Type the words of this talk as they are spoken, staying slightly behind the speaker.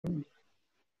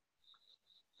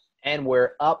And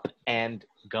we're up and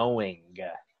going.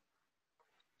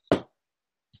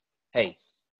 Hey,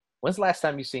 when's the last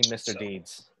time you seen Mr.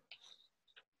 Deeds?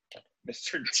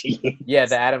 Mr. Deeds. Yeah,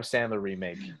 the Adam Sandler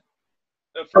remake.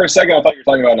 For a second, I thought you were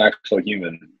talking about an actual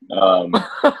human.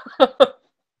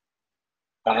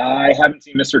 I haven't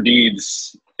seen Mr.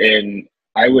 Deeds in,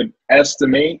 I would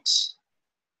estimate,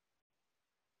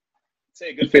 say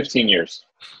a good 15 years.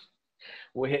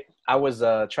 I was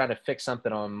trying to fix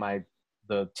something on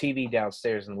the TV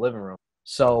downstairs in the living room.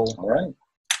 So All right.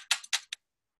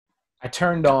 I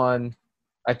turned on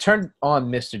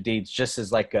Mr. Deeds just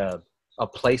as like a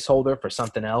placeholder for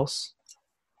something else.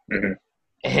 Mm-hmm.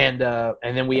 And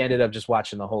then we ended up just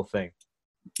watching the whole thing.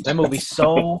 That movie's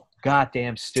so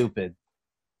goddamn stupid.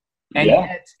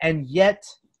 And yet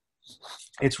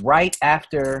it's right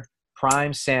after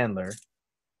Prime Sandler,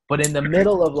 but in the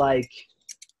middle of like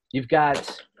you've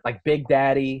got like Big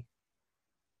Daddy.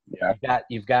 Yeah.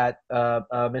 You've got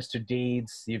Mr.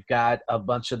 Deeds. You've got a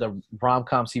bunch of the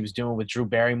rom-coms he was doing with Drew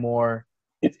Barrymore.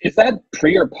 Is that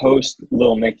pre or post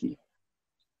Lil Nicky?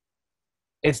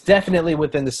 It's definitely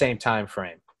within the same time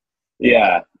frame.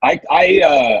 Yeah, I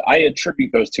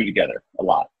attribute those two together a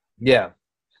lot. Yeah,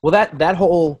 well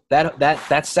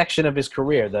that section of his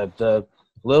career, the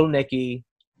Lil Nicky,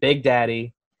 Big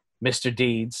Daddy, Mr.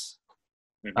 Deeds,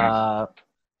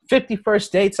 50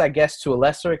 First Dates, I guess, to a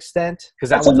lesser extent, because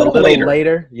that was a little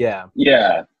later. Yeah.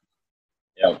 Yeah.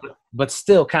 But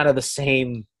still kind of the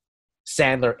same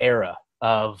Sandler era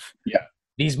of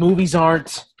these movies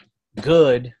aren't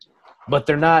good, but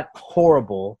they're not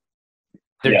horrible.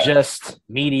 They're just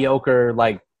mediocre.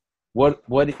 Like, what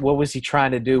was he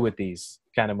trying to do with these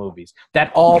kind of movies?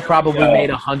 That all probably made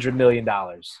 $100 million.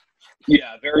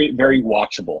 Yeah, very, very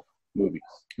watchable movies.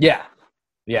 Yeah.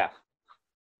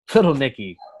 Little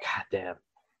Nicky, goddamn.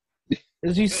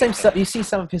 You see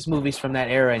some of his movies from that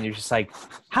era, and you're just like,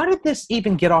 how did this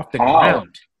even get off the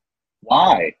ground?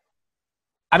 Why?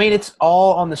 I mean, it's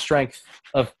all on the strength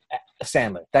of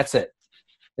Sandler. That's it.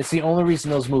 It's the only reason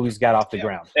those movies got off the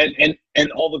ground.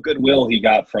 And all the goodwill he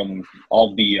got from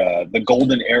all the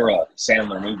golden era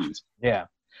Sandler movies. Yeah.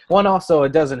 One also,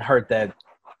 it doesn't hurt that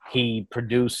he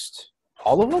produced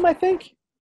all of them, I think.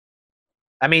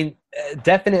 I mean,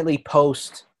 definitely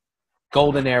post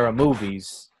golden era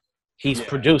movies, he's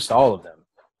produced all of them.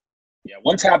 Yeah,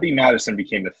 once Happy Madison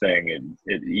became a thing,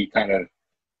 he kind of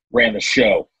ran the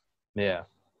show. Yeah.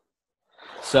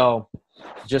 So,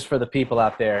 just for the people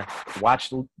out there, watch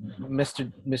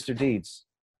Mr. Deeds,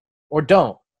 or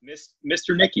don't.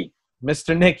 Mr. Nicky.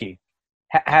 Mr. Nicky.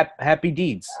 Happy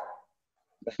Deeds.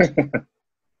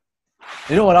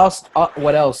 You know what else?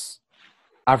 What else?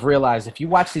 I've realized if you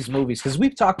watch these movies, because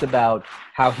we've talked about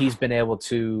how he's been able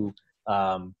to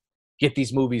get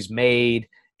these movies made,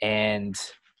 and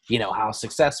you know how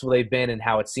successful they've been, and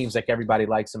how it seems like everybody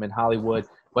likes them in Hollywood,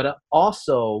 but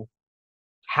also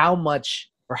how much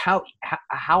or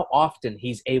how often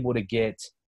he's able to get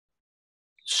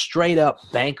straight up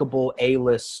bankable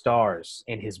A-list stars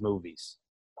in his movies.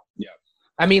 Yeah.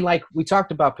 I mean, like we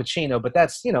talked about Pacino, but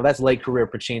that's late career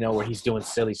Pacino where he's doing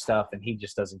silly stuff and he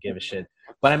just doesn't give a shit.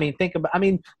 But I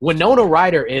mean, Winona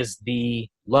Ryder is the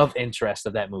love interest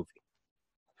of that movie.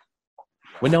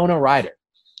 Winona Ryder.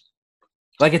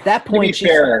 Like at that point, to be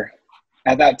fair,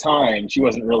 at that time, she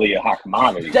wasn't really a hot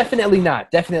commodity. Definitely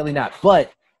not.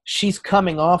 But she's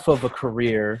coming off of a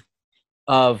career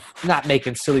of not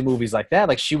making silly movies like that.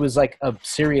 Like she was like a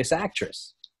serious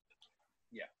actress.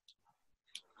 Yeah.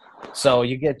 So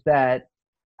you get that.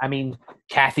 I mean,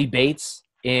 Kathy Bates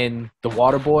in The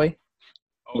Waterboy.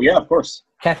 Oh yeah, of course.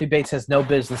 Kathy Bates has no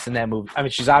business in that movie. I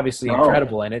mean, she's obviously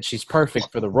incredible in it. She's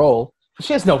perfect for the role.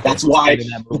 She has no business being in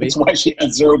that movie. That's why she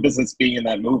has zero business being in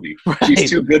that movie. Right. She's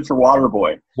too good for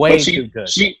Waterboy. Too good.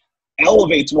 She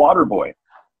elevates Waterboy.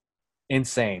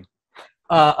 Insane.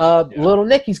 Little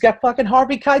Nicky's got fucking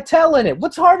Harvey Keitel in it.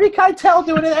 What's Harvey Keitel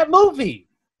doing in that movie?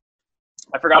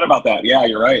 I forgot about that. Yeah,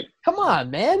 you're right. Come on,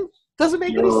 man. Doesn't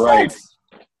make any sense.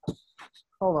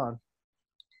 Hold on.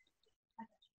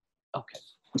 Okay.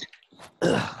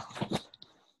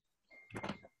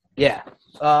 Yeah.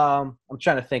 I'm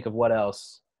trying to think of what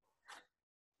else.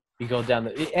 You go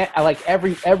down I like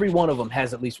every one of them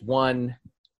has at least one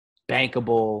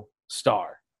bankable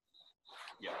star.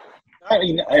 Yeah. I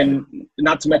mean, and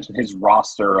not to mention his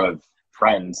roster of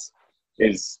friends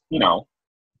is,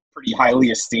 pretty highly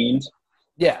esteemed.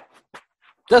 Yeah.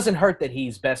 Doesn't hurt that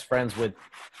he's best friends with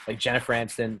like Jennifer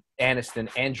Aniston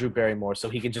and Drew Barrymore, so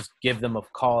he can just give them a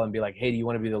call and be like, hey, do you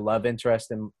want to be the love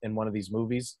interest in one of these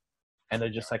movies? And they're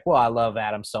just like, well, I love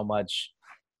Adam so much.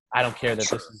 I don't care that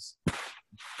this is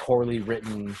poorly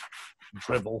written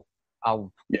drivel.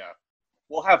 Yeah.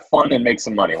 We'll have fun and make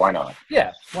some money. Why not?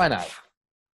 Yeah, why not?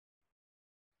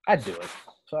 I'd do it.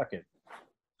 Fuck it.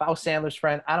 If I was Sandler's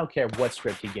friend, I don't care what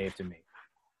script he gave to me.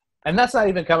 And that's not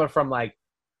even coming from like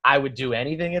I would do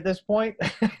anything at this point.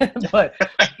 But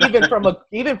even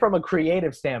from a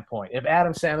creative standpoint, if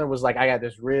Adam Sandler was like, I got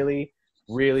this really,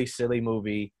 really silly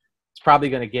movie, it's probably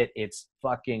gonna get its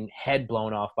fucking head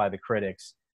blown off by the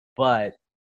critics, but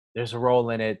there's a role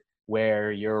in it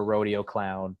where you're a rodeo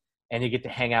clown and you get to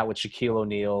hang out with Shaquille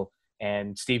O'Neal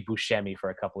and Steve Buscemi for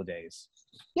a couple of days.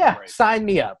 Yeah, Right. Sign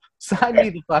me up. Sign me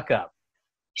the fuck up.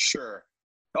 Sure.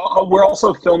 We're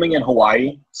also filming in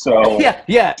Hawaii, so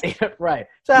Yeah, right.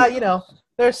 So,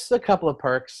 there's a couple of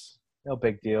perks. No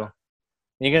big deal.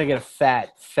 You're going to get a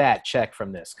fat check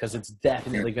from this because it's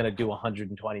definitely going to do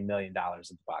 $120 million at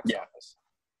the box office.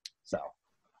 So,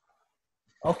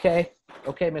 okay,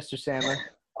 Mr. Sandler.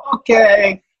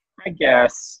 Okay, I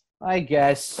guess.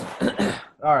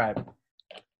 All right.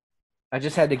 I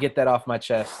just had to get that off my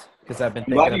chest because I've been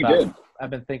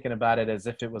thinking about it as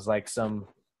if it was like some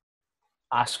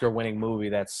Oscar-winning movie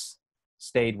that's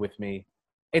stayed with me.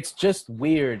 It's just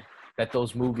weird that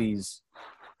those movies,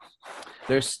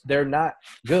 they're not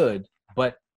good,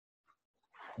 but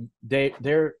they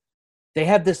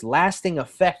have this lasting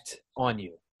effect on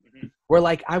you. Mm-hmm. Where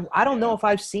like I don't know if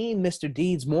I've seen Mr.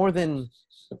 Deeds more than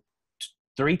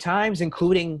 3 times,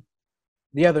 including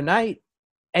the other night,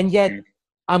 and yet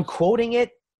I'm quoting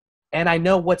it, and I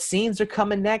know what scenes are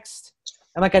coming next,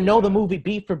 and like I know the movie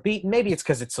beat for beat. And maybe it's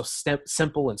because it's so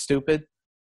simple and stupid.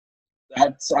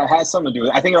 That has something to do with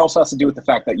it. I think it also has to do with the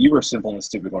fact that you were simple and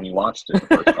stupid when you watched it the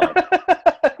first time.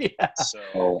 Yeah.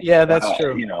 So that's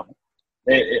true.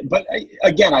 But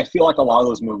again, I feel like a lot of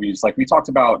those movies, like we talked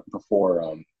about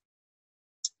before,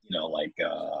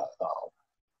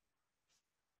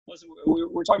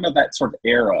 we're talking about that sort of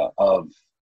era of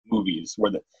movies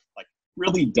where the like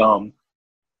really dumb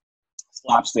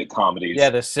slapstick comedies. Yeah,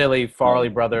 the silly Farley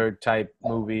Brother type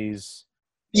movies.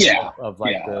 Yeah, of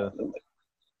like the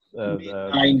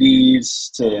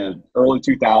mid-90s to early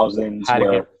 2000s. How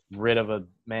to get rid of a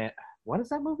man. What is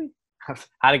that movie?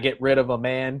 How to get rid of a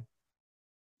man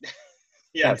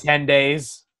in 10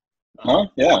 days.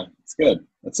 Yeah, it's good.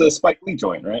 It's a Spike Lee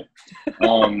joint, right?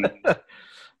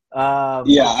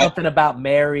 Something about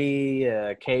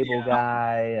Mary, Cable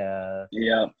Guy.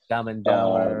 Dumb and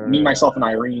Dumber. Me, Myself, and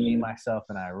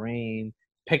Irene.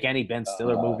 Pick any Ben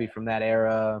Stiller movie from that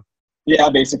era. Yeah,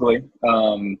 basically.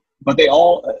 But they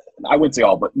all, I wouldn't say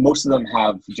all, but most of them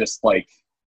have just like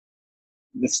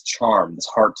this charm, this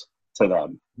heart to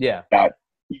them. Yeah. That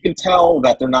you can tell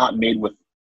that they're not made with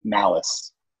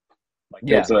malice. Like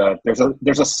there's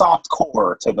a soft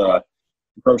core to the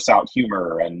gross out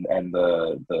humor and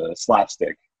the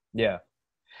slapstick. Yeah.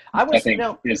 I think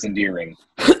is endearing.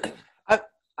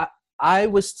 I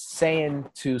was saying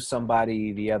to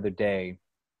somebody the other day,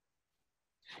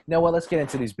 let's get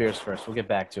into these beers first. We'll get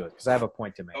back to it because I have a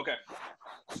point to make. Okay.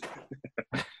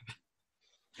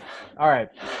 All right.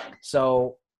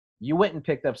 So you went and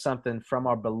picked up something from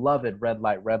our beloved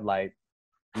Redlight,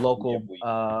 local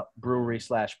brewery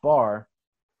 / bar.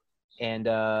 And,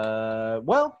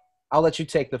 I'll let you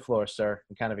take the floor, sir,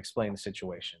 and kind of explain the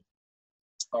situation.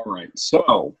 All right.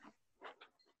 So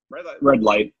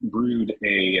Redlight brewed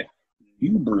a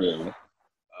new brew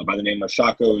by the name of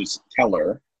Schoko's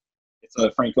Keller. It's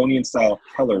a Franconian-style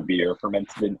Keller beer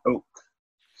fermented in oak.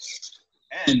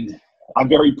 And I'm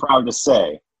very proud to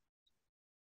say,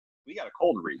 we got a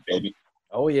cold read, baby.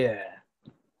 Oh, yeah.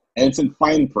 And it's in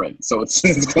fine print, so it's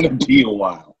going to be a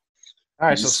while. All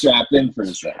right, so strapped in for a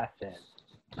second.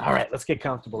 All right, let's get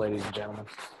comfortable, ladies and gentlemen.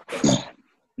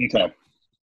 Okay.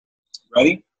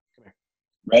 Ready?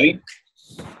 Ready?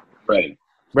 Ready.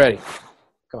 Ready.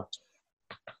 Come on.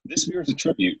 This beer is a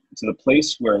tribute to the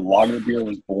place where lager beer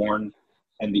was born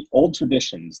and the old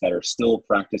traditions that are still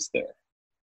practiced there.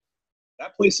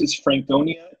 That place is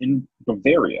Franconia in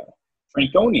Bavaria.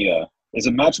 Franconia is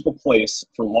a magical place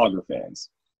for lager fans.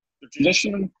 The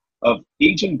tradition of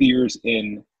aging beers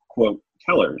in, quote,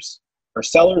 Kellers, or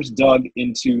cellars dug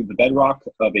into the bedrock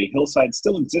of a hillside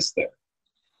still exists there.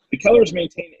 The Kellers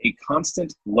maintain a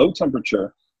constant low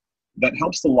temperature that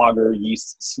helps the lager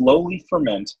yeast slowly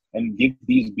ferment and give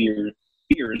these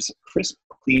beers crisp,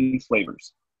 clean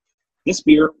flavors. This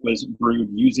beer was brewed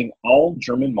using all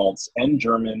German malts and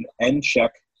German and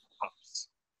Czech hops.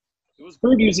 It was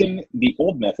brewed using the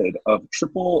old method of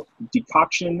triple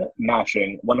decoction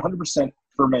mashing, 100%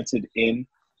 fermented in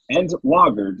and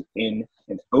lagered in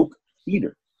an oak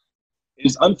heater. It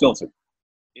is unfiltered.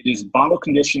 It is bottle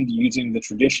conditioned using the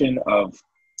tradition of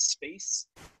space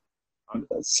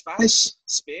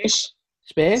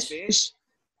Spanish?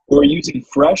 We're using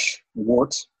fresh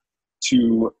wort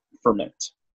to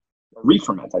ferment. Or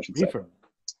re-ferment, I should say.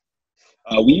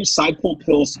 We use Side Pole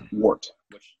Pills wort,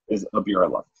 which is a beer I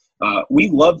love. We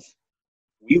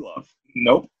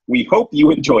hope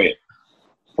you enjoy it.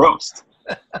 Prost.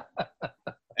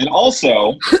 And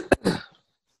also,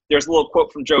 there's a little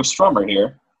quote from Joe Strummer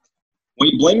here. When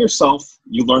you blame yourself,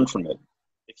 you learn from it.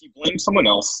 If you blame someone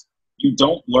else, you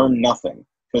don't learn nothing.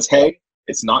 Because, hey,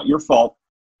 it's not your fault.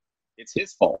 It's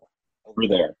his fault over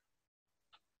there.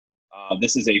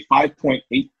 This is a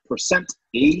 5.8%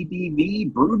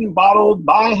 ABV brewed and bottled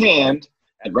by hand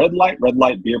at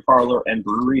Redlight Beer Parlor and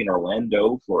Brewery in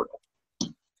Orlando, Florida.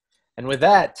 And with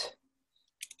that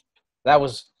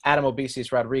was Adam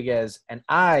Obesius Rodriguez, and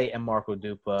I am Marco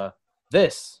Dupa.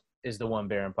 This is the One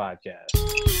Baron Podcast.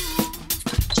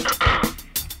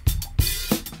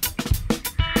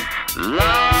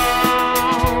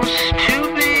 Lost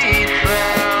to be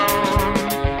found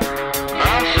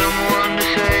by someone to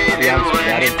save you when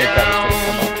I didn't think that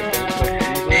was going to come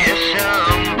up. Yes,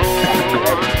 I'm bored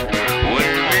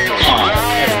when it's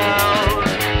bright out,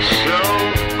 so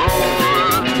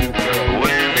bored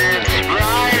when it's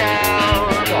bright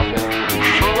out.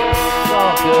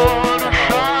 4 to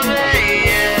 5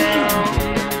 a.m.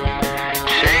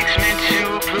 takes me to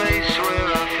a place where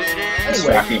I fit in.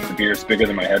 Stacking for beers bigger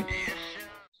than my head.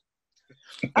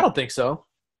 I don't think so.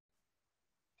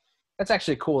 That's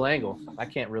actually a cool angle. I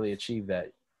can't really achieve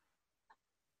that.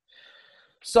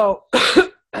 So,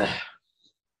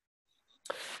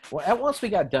 once we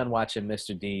got done watching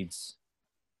Mr. Deeds,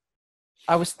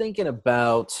 I was thinking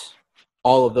about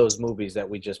all of those movies that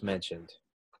we just mentioned.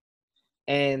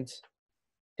 And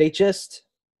they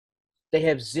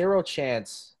have zero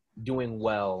chance doing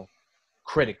well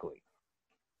critically.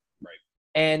 Right.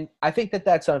 And I think that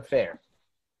that's unfair.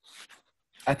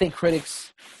 I think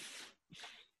critics,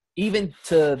 even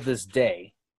to this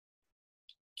day,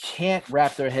 can't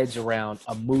wrap their heads around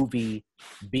a movie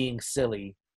being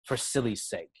silly for silly's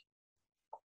sake.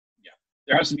 Yeah.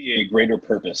 There has to be a greater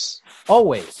purpose.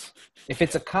 Always. If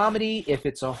it's a comedy, if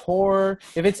it's a horror,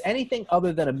 if it's anything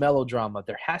other than a melodrama,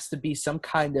 there has to be some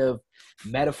kind of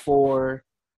metaphor,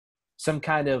 some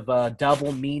kind of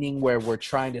double meaning where we're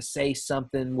trying to say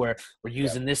something, where we're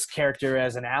using this character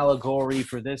as an allegory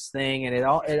for this thing, and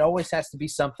it always has to be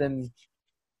something.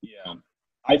 Yeah,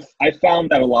 I found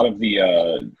that a lot of the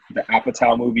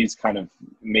Apatow movies kind of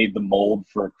made the mold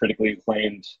for critically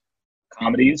acclaimed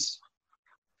comedies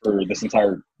for this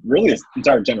entire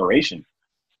generation,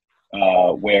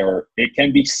 where it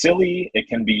can be silly, it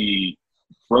can be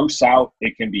gross out,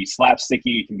 it can be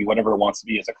slapsticky, it can be whatever it wants to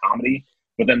be as a comedy.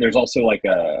 But then there's also like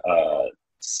a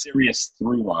serious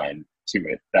through line to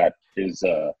it that is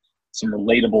some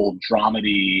relatable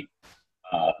dramedy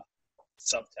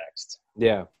subtext.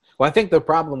 Yeah. Well, I think the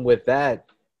problem with that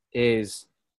is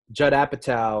Judd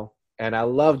Apatow, and I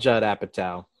love Judd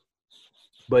Apatow,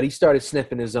 but he started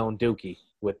sniffing his own dookie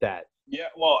with that. Yeah,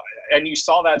 well, and you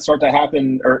saw that start to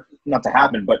happen, or not to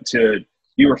happen, but to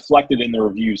be reflected in the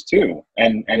reviews too,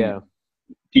 and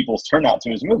people's turnout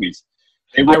to his movies.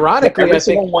 Ironically, I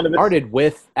think it started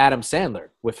with Adam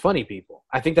Sandler, with Funny People.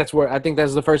 I think that's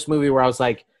the first movie where I was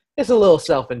like, it's a little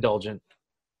self-indulgent.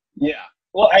 Yeah.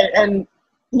 Well, and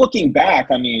looking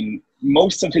back, I mean,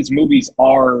 most of his movies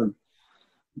are a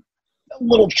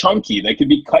little chunky. They could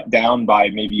be cut down by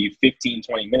maybe 15,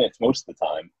 20 minutes most of the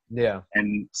time. Yeah.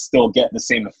 And still get the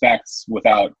same effects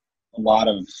without a lot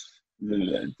of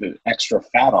the extra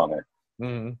fat on it.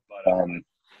 Mm-hmm. But,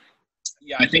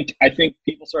 yeah, I think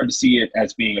people started to see it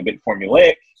as being a bit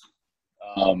formulaic.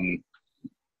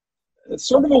 It's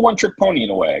sort of a one-trick pony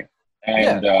in a way,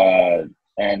 and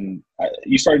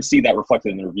you started to see that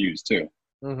reflected in the reviews too.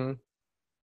 Mm-hmm.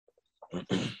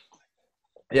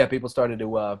 Yeah, people started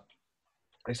to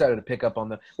pick up on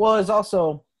the. Well, it's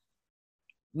also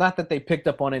not that they picked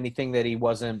up on anything that he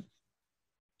wasn't.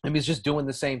 I mean, he's just doing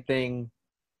the same thing.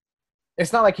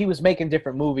 It's not like he was making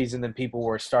different movies and then people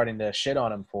were starting to shit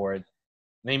on him for it.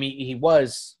 Maybe he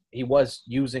was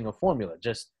using a formula,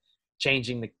 just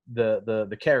changing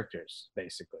the characters,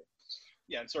 basically.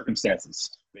 Yeah, and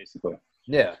circumstances, basically.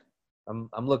 Yeah.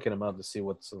 I'm looking him up to see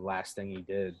what's the last thing he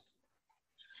did.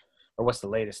 Or what's the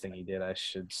latest thing he did, I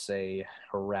should say,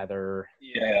 or rather.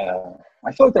 Yeah.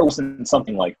 I feel like there wasn't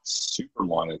something like super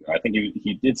long ago. I think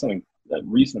he did something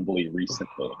reasonably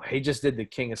recently. He just did The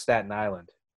King of Staten Island.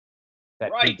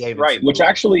 Right, which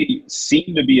actually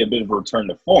seemed to be a bit of a return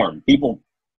to form. People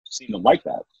seem to like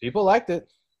that. People liked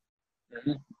it.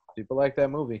 Mm-hmm. People like that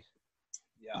movie.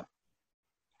 Yeah.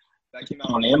 That came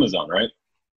out on Amazon, right?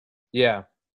 Yeah.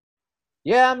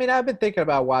 Yeah, I mean, I've been thinking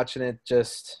about watching it.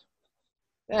 Just,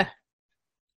 I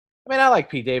mean, I like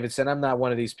Pete Davidson. I'm not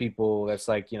one of these people that's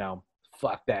like,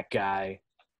 fuck that guy.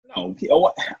 No,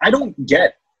 I don't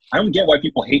get why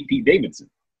people hate Pete Davidson.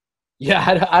 Yeah,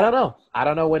 I don't know. I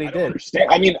don't know what he I don't did.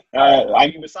 understand. I mean,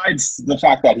 besides the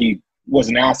fact that he was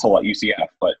an asshole at UCF,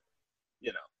 but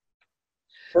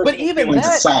But even feelings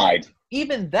that, aside,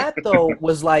 though,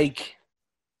 was like,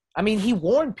 I mean, he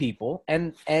warned people,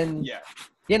 and yeah,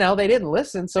 they didn't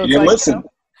listen. So he it's didn't like, listen.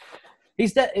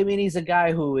 he's a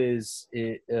guy who is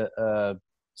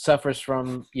suffers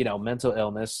from mental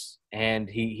illness, and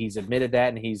he's admitted that,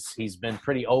 and he's been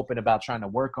pretty open about trying to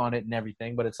work on it and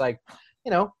everything. But it's like,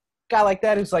 guy like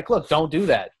that who's like, look, don't do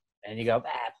that, and you go,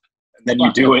 and then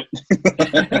you do it.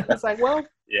 It's like, well,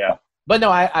 yeah. But no,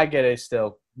 I get it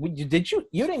still. You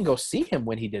didn't go see him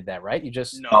when he did that, right? You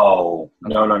just No,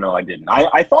 I didn't.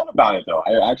 I thought about it though.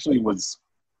 I actually was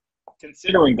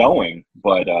considering going,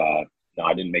 but no,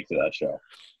 I didn't make it to that show,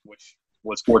 which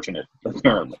was fortunate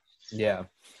apparently. Yeah,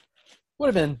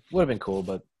 would have been cool,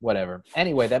 but whatever.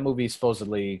 Anyway, that movie is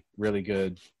supposedly really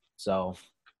good, so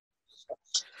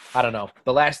I don't know.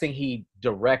 The last thing he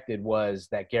directed was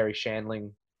that Gary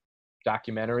Shandling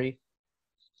documentary,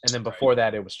 and then before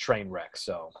that it was Trainwreck.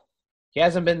 So he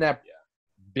hasn't been that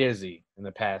busy in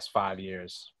the past 5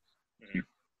 years,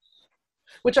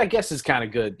 which I guess is kind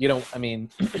of good. You don't want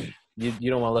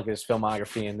to look at his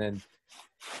filmography and then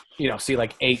see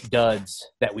like 8 duds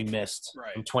that we missed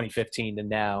from 2015 to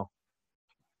now.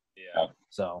 Yeah.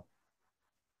 So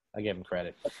I give him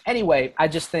credit. Anyway, I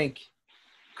just think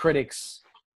critics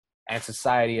and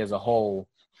society as a whole,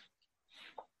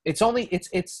 it's only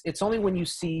when you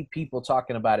see people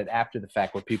talking about it after the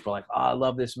fact where people are like, oh, I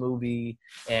love this movie,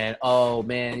 and oh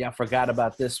man, yeah, I forgot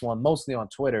about this one, mostly on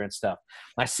Twitter and stuff.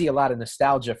 I see a lot of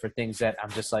nostalgia for things that I'm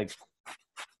just like,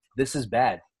 this is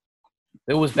bad.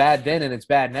 It was bad then and it's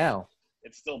bad now.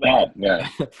 It's still bad, yeah.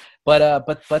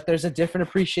 but there's a different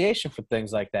appreciation for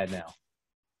things like that now.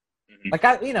 Like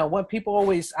when people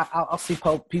always, I'll see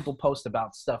people post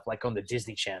about stuff like on the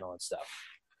Disney Channel and stuff,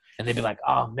 and they'd be like,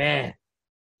 "Oh man,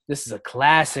 this is a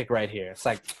classic right here." It's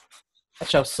like, that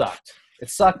show sucked. It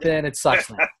sucked then. It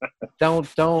sucks now. Don't.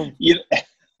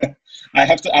 I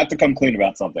have to come clean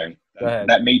about something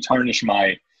that may tarnish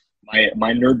my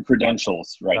nerd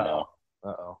credentials right now.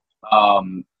 I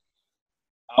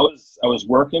was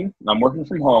working. I'm working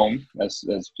from home, as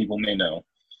people may know.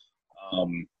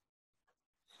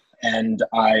 And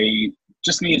I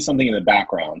just needed something in the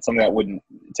background, something that wouldn't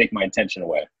take my attention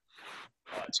away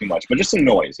too much, but just some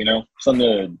noise, something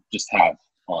to just have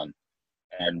on.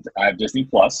 And I have Disney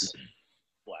Plus,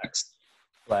 Flex.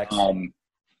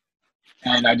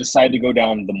 And I decided to go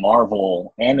down the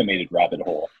Marvel animated rabbit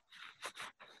hole.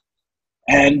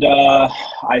 And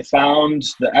I found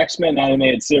the X-Men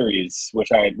animated series,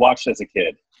 which I had watched as a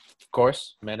kid. Of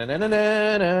course.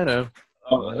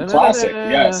 Classic,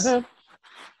 yes.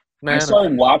 I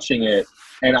started watching it,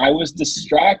 and I was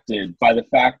distracted by the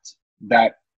fact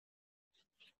that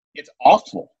it's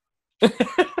awful.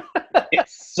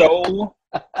 It's so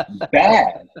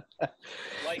bad.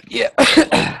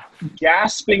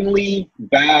 Gaspingly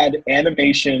bad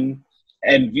animation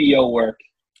and VO work.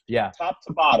 Yeah. Top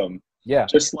to bottom. Yeah.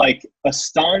 Just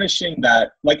astonishing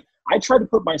that, I tried to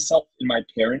put myself in my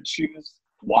parents' shoes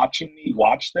watching me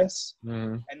watch this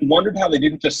and wondered how they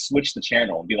didn't just switch the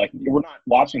channel and be like, we're not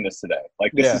watching this today.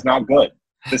 This is not good.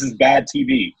 This is bad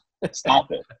TV.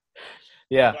 Stop it.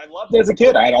 Yeah. But I loved it as a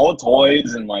kid. I had all the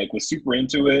toys and was super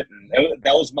into it. And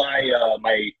that was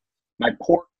my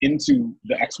port into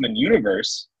the X-Men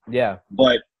universe. Yeah.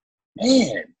 But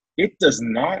man, it does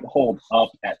not hold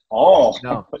up at all.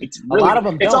 No. It's really, a lot of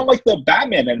them it's don't. unlike the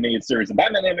Batman animated series. The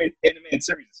Batman animated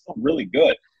series is still really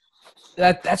good.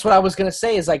 That's what I was gonna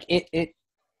say. Is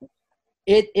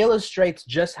it illustrates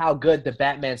just how good the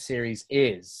Batman series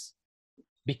is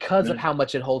because of how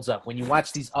much it holds up. When you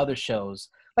watch these other shows,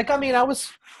 we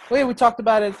talked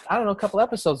about it. I don't know, a couple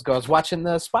episodes ago. I was watching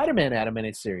the Spider-Man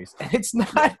animated series, and it's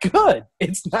not good.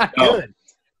 It's not good.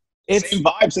 It's same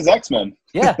vibes as X-Men.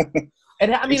 Yeah,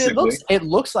 and I mean, it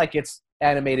looks like it's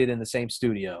animated in the same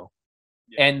studio,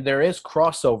 and there is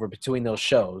crossover between those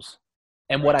shows.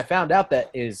 And what I found out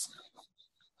that is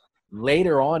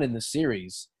later on in the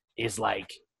series is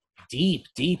deep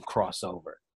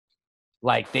crossover.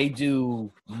 They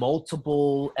do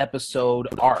multiple episode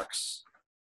arcs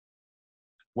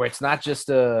where it's not just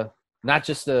a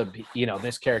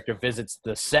this character visits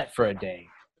the set for a day,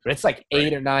 but it's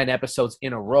 8 or 9 episodes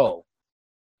in a row.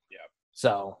 Yeah.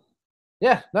 So,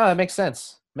 yeah, no, that makes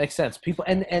sense. Makes sense. People,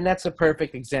 and that's a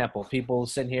perfect example. People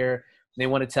sit here, they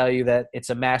want to tell you that it's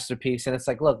a masterpiece, and it's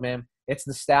look, man, it's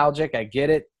nostalgic. I get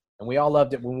it. And we all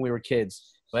loved it when we were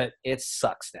kids. but it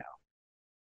sucks now.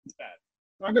 It's bad.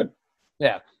 Not good.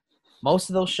 Yeah. Most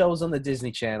of those shows on the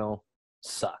Disney Channel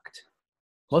sucked.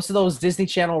 Most of those Disney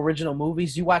Channel original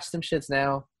movies, you watch them shits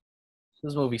now,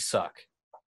 those movies suck.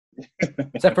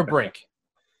 Except for Brink.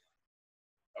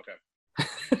 Okay.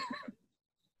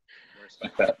 I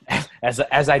respect that.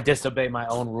 As I disobey my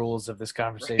own rules of this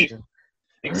conversation. Right.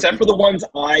 Except for the ones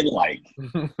I like.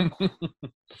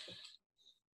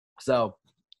 So,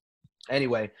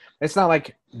 anyway, it's not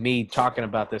like me talking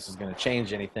about this is going to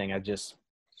change anything. I just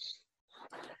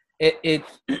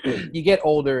you get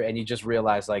older and you just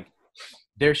realize like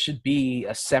there should be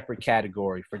a separate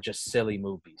category for just silly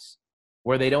movies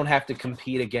where they don't have to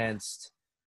compete against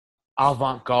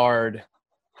avant-garde,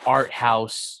 art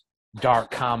house, dark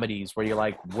comedies where you're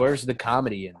like, where's the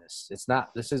comedy in this?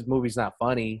 This movie's not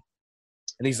funny.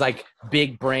 And he's like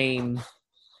big brain,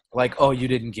 like, oh, you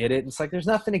didn't get it. And it's like, there's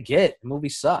nothing to get. The movie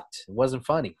sucked. It wasn't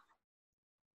funny.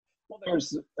 Well,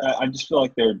 I just feel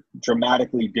like they're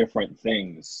dramatically different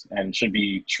things and should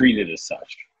be treated as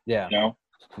such. Yeah. You know?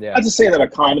 Yeah. Not to say that a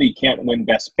comedy can't win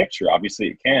Best Picture. Obviously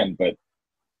it can, but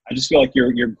I just feel like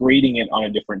you're grading it on a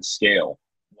different scale.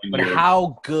 But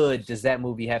how good does that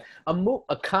movie have?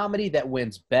 A comedy that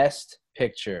wins Best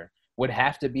Picture would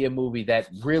have to be a movie that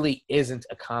really isn't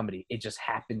a comedy. It just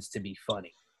happens to be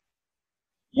funny.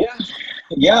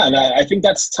 Yeah, and I think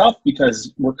that's tough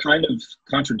because we're kind of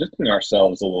contradicting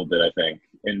ourselves a little bit, I think,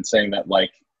 in saying that,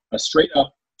 like, a straight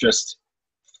up just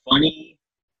funny,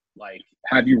 like,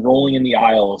 have you rolling in the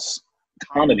aisles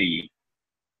comedy,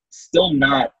 still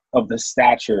not of the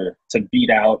stature to beat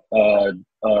out a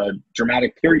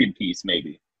dramatic period piece,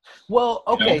 maybe. Well,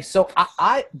 okay, you know? so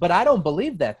but I don't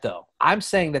believe that, though. I'm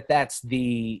saying that that's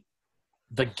the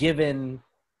given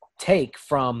take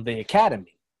from the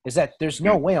Academy, is that there's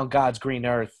no way on God's green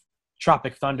earth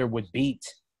Tropic Thunder would beat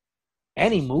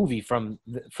any movie from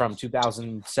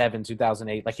 2007,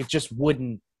 2008. Like, it just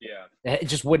wouldn't. Yeah. It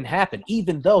just wouldn't happen.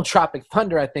 Even though Tropic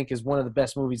Thunder, I think, is one of the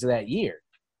best movies of that year.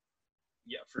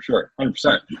 Yeah, for sure,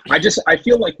 100%. I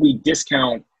feel like we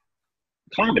discount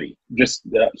comedy, just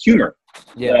humor.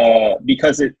 Yeah.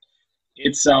 Because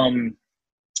it's I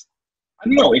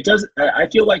don't know. It does. I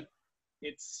feel like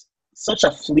it's such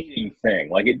a fleeting thing.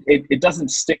 Like it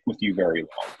doesn't stick with you very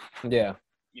long. Yeah.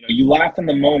 You know, you laugh in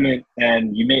the moment,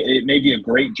 and it may be a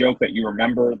great joke that you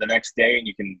remember the next day, and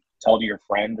you can tell to your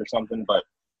friend or something. But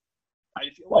I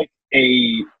feel like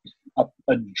a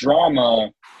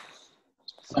drama,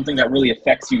 something that really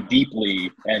affects you deeply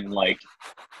and, like,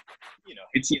 you know,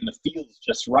 hits you in the feels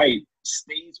just right,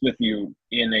 stays with you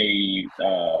in a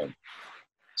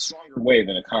stronger way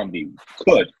than a comedy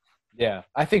could. Yeah,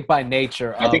 I think by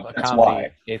nature of a that's comedy,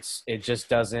 why. it just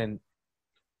doesn't.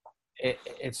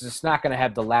 It's just not going to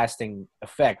have the lasting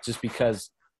effect, just because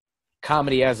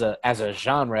comedy as a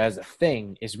genre, as a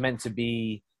thing, is meant to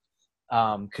be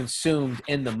consumed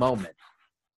in the moment.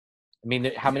 I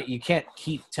mean, you can't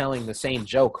keep telling the same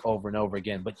joke over and over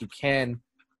again, but you can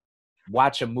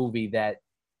watch a movie that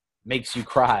makes you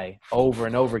cry over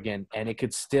and over again, and it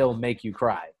could still make you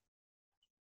cry.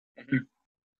 Mm-hmm.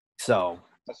 So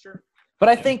That's true. But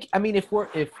I think, I mean,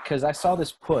 because I saw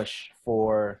this push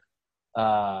for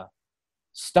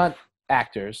stunt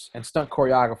actors and stunt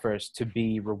choreographers to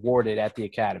be rewarded at the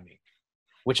Academy,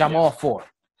 which I'm all for.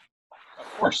 Of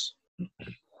course.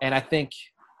 And I think,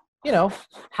 you know,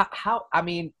 how I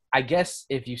mean, I guess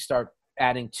if you start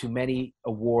adding too many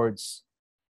awards,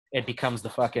 it becomes the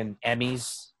fucking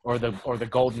Emmys or the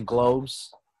Golden Globes.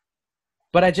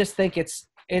 But I just think it's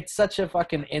such a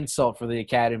fucking insult for the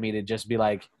Academy to just be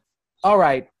like, all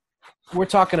right, we're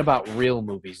talking about real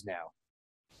movies now.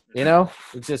 You know?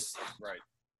 It's just right.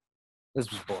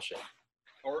 This was bullshit.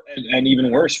 And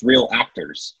even worse, real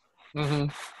actors. Mm-hmm.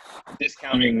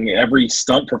 Discounting every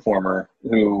stunt performer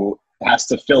who has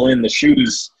to fill in the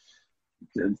shoes,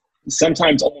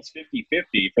 sometimes almost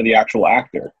 50-50 for the actual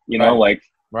actor. You know,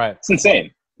 right. It's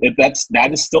insane. That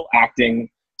is still acting,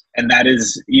 and that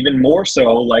is even more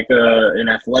so like an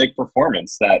athletic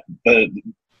performance that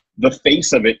the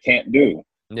face of it can't do.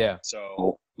 Yeah.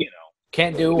 So, you know,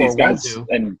 can't do these or guys won't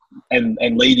do.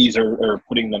 and ladies are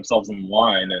putting themselves in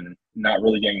line and not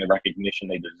really getting the recognition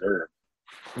they deserve.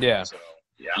 Yeah. So,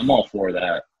 yeah, I'm all for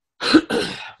that.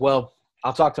 Well,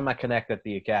 I'll talk to my connect at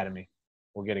the Academy.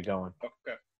 We'll get it going.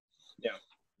 Okay. Yeah.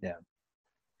 Yeah.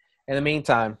 In the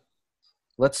meantime,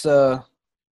 let's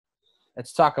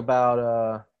talk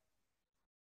about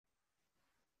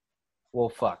well,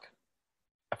 fuck.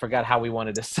 I forgot how we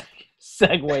wanted to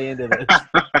segue into this.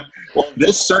 Well,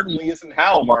 this certainly isn't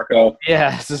how, Marco.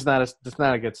 Yeah, it's not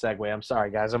a good segue. I'm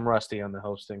sorry, guys. I'm rusty on the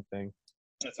hosting thing.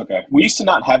 That's okay. We used to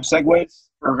not have segues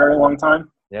for a very long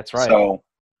time. That's right. So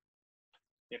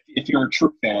if you're a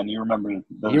true fan, you remember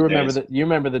those days. You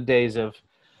remember the days of,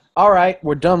 all right,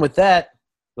 we're done with that.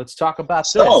 Let's talk about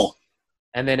So, this.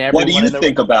 And then what do you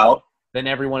think about? Then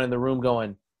everyone in the room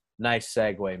going, nice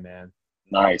segue, man.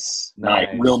 Nice.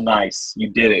 Real nice. You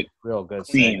did it. Real good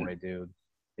Clean. segue, dude.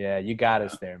 Yeah, you got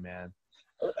us there, man.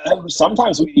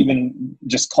 Sometimes we even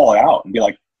just call it out and be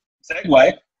like,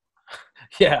 segue,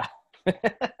 Yeah.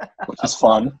 which is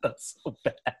fun. That's so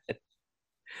bad.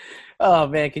 Oh,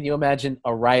 man, can you imagine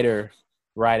a writer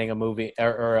writing a movie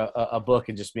or a book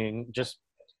and just being just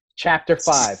chapter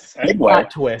 5, Segue.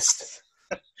 plot twist.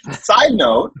 Side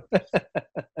note,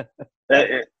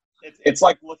 it's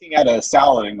like looking at a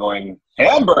salad and going,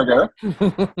 hamburger.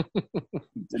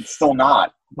 It's still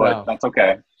not, but No. that's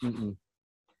okay. Mm-mm.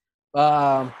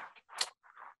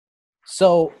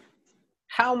 So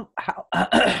how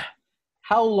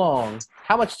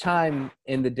much time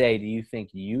in the day do you think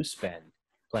you spend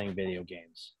playing video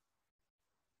games?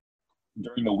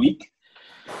 During the week?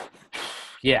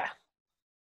 Yeah.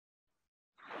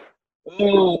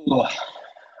 Ooh. Well,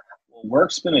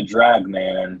 work's been a drag,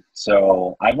 man.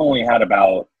 So I've only had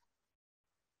about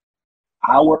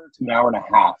an hour to an hour and a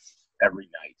half every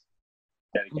night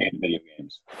dedicated to video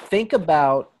games. Think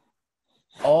about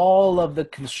all of the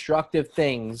constructive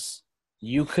things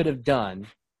you could have done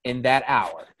in that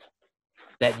hour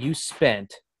that you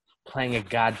spent playing a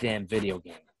goddamn video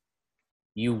game.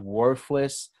 You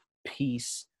worthless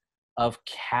piece of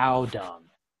cow dung.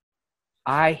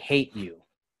 I hate you.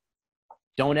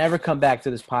 Don't ever come back to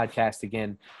this podcast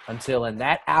again until in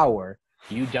that hour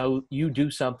you do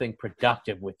something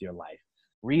productive with your life.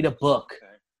 Read a book,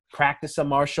 practice a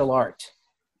martial art,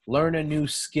 learn a new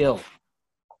skill.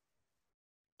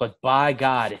 But by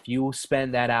God, if you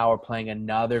spend that hour playing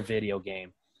another video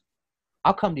game,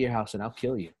 I'll come to your house and I'll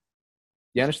kill you.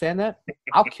 You understand that?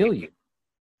 I'll kill you.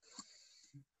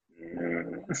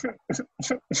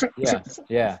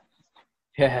 Yeah.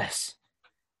 Yes.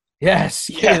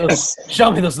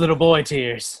 Show me those little boy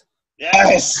tears.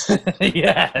 Yes.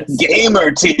 Yes.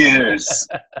 Gamer tears.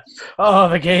 Oh,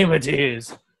 the gamer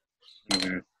tears.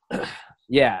 Mm-hmm.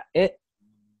 Yeah. It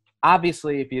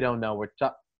obviously, if you don't know,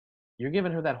 you're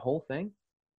giving her that whole thing.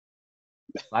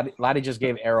 Lottie just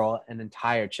gave Errol an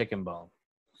entire chicken bone.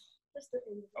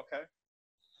 Okay.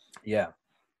 Yeah.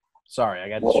 Sorry, I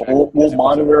got distracted. We'll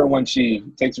monitor when she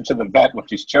takes her to the vet when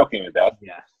she's choking to death.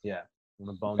 Yeah. When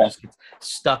the bone just gets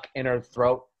stuck in her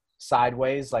throat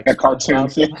sideways, like a cartoon.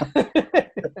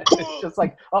 It's just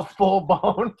like a full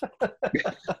bone.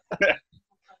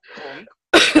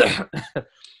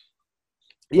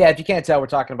 Yeah, if you can't tell, we're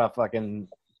talking about fucking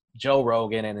Joe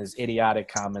Rogan and his idiotic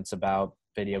comments about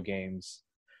video games.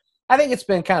 I think it's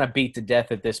been kind of beat to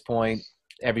death at this point.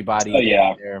 Everybody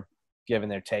giving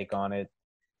their take on it.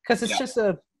 Because it's just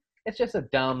a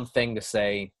dumb thing to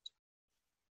say.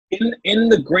 In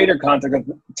the greater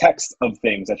context of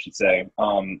things, I should say,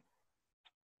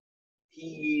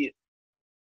 he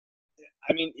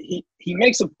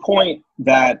makes a point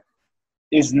that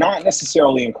is not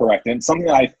necessarily incorrect, and it's something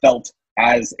that I felt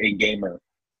as a gamer,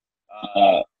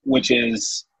 which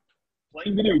is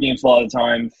playing video games a lot of the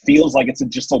time feels like it's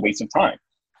just a waste of time.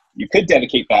 You could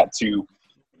dedicate that to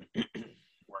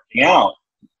working out,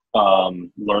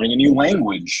 learning a new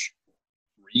language,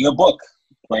 reading a book,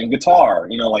 playing guitar,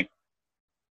 like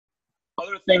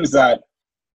other things that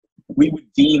we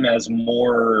would deem as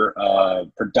more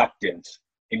productive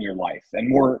in your life and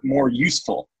more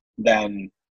useful than,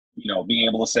 being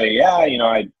able to say,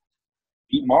 I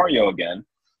beat Mario again.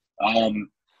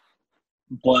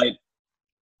 But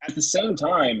at the same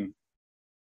time,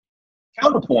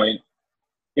 counterpoint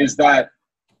is that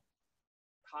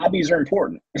hobbies are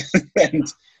important and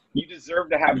you deserve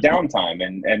to have downtime,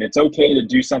 and it's okay to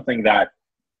do something that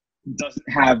doesn't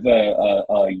have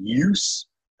a use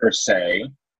per se.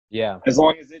 Yeah. As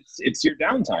long as it's your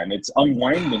downtime, it's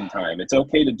unwinding time. It's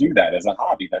okay to do that as a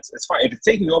hobby. It's fine. If it's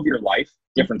taking over your life,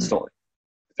 different story.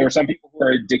 There are some people who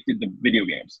are addicted to video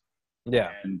games.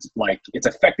 Yeah. And it's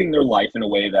affecting their life in a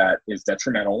way that is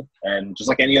detrimental. And just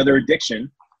like any other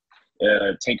addiction,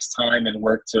 it takes time and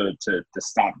work to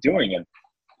stop doing it.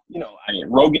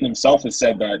 Rogan himself has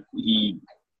said that he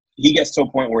gets to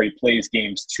a point where he plays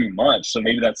games too much. So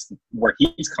maybe that's where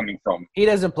he's coming from. He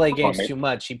doesn't play games too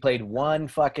much. He played one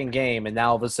fucking game, and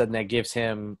now all of a sudden that gives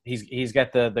him – he's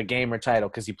got the gamer title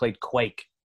because he played Quake.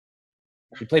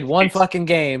 He played one fucking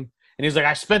game, and he's like,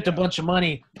 I spent a bunch of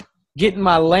money getting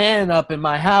my LAN up in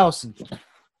my house. And,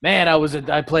 man,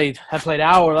 I played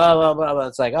hour, blah, blah, blah, blah.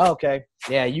 It's like, oh, okay.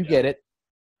 Yeah, you get it.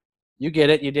 You get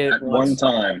it. You did it once.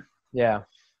 One time. Yeah.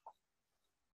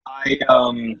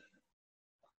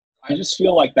 I just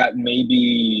feel like that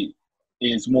maybe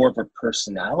is more of a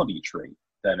personality trait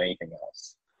than anything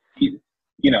else.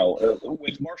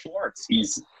 With martial arts,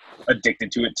 he's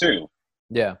addicted to it too.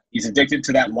 Yeah. He's addicted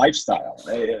to that lifestyle.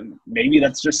 Maybe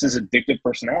that's just his addictive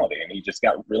personality, and he just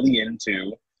got really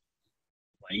into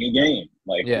playing a game.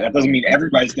 That doesn't mean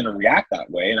everybody's going to react that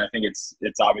way, and I think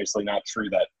it's obviously not true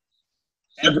that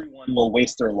everyone will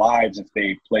waste their lives if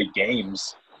they play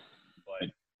games. But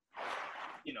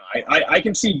I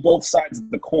can see both sides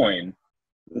of the coin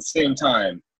at the same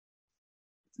time.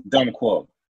 Dumb quote.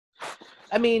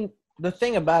 I mean, the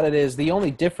thing about it is the only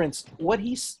difference, what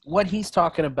he's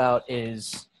talking about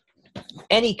is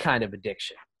any kind of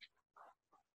addiction.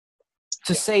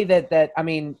 To say that I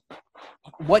mean,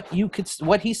 what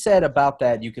he said about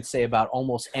that, you could say about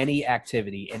almost any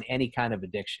activity and any kind of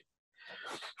addiction.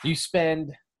 You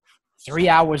spend 3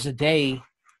 hours a day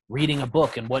reading a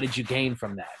book, and what did you gain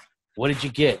from that? What did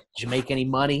you get? Did you make any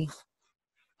money?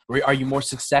 Are you more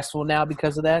successful now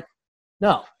because of that?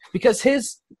 No, because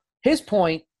his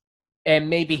point, and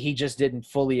maybe he just didn't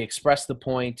fully express the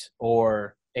point,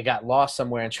 or it got lost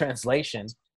somewhere in translation.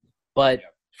 But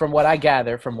from what I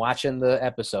gather from watching the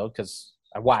episode, because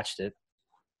I watched it,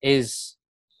 is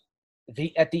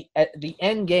the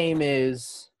end game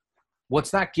is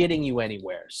what's not getting you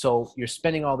anywhere. So you're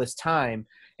spending all this time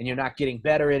and you're not getting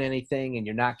better at anything and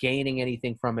you're not gaining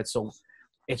anything from it. So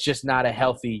it's just not a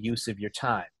healthy use of your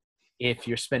time if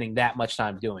you're spending that much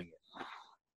time doing it.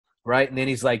 Right? And then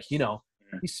he's like, you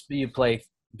play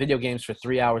video games for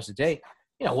 3 hours a day.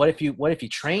 What if you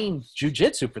train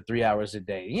jujitsu for 3 hours a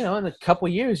day? In a couple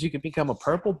of years, you could become a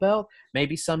purple belt,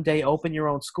 maybe someday open your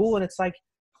own school. And it's like,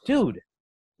 dude,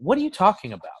 what are you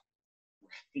talking about?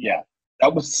 Yeah,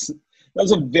 that was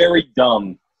a very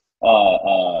dumb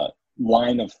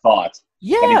line of thought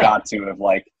that he got to, of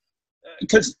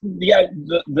because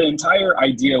the entire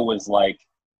idea was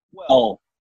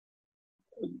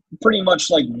pretty much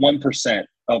 1%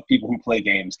 of people who play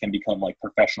games can become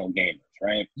professional gamers,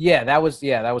 right? Yeah, that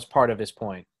was part of his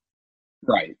point.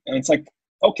 Right. And it's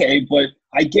okay, but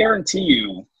I guarantee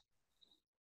you,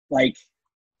 I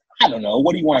don't know,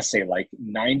 what do you want to say?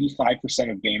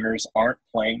 95% of gamers aren't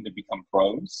playing to become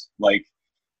pros.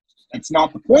 That's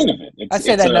not the point of it. It's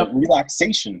a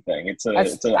relaxation thing. I'd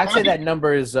say that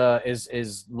number is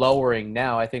lowering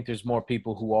now. I think there's more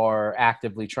people who are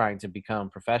actively trying to become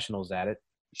professionals at it.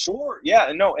 Sure.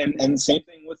 Yeah. No. And same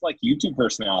thing with YouTube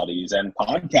personalities and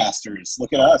podcasters.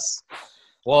 Look at us.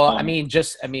 Well,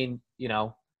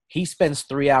 he spends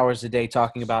 3 hours a day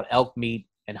talking about elk meat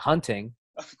and hunting.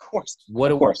 Of course.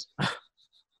 Of course.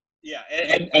 Yeah.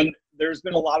 And there's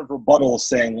been a lot of rebuttals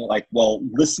saying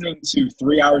listening to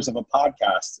 3 hours of a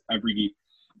podcast every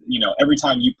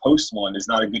time you post one is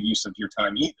not a good use of your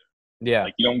time either. Yeah.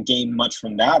 You don't gain much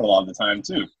from that a lot of the time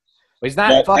too. But he's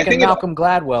not fucking Malcolm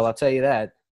Gladwell, I'll tell you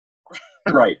that.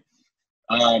 Right.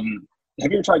 Have you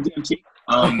ever tried DMT?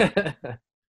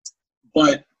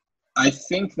 But I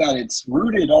think that it's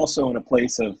rooted also in a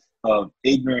place of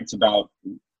ignorance about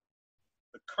the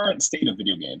current state of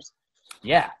video games.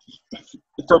 Yeah.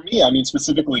 For me,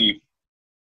 specifically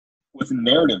with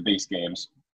narrative-based games,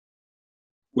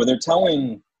 where they're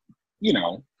telling,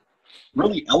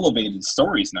 really elevated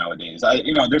stories nowadays.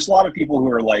 There's a lot of people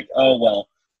who are oh, well,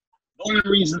 the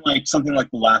only reason something like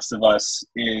The Last of Us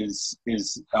is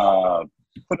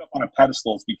put up on a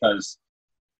pedestal is because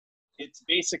it's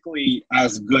basically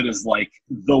as good as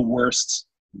the worst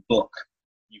book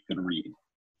you could read.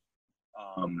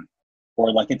 Or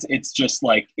it's just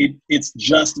it's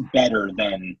just better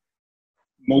than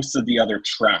most of the other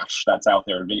trash that's out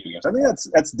there in video games. I think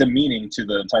that's demeaning to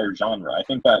the entire genre. I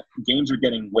think that games are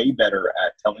getting way better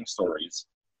at telling stories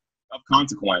of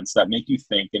consequence that make you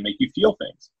think and make you feel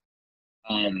things.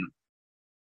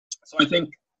 So I think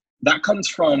that comes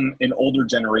from an older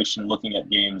generation looking at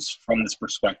games from this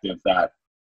perspective that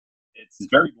it's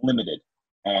very limited,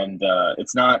 and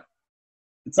it's not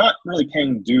really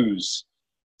paying dues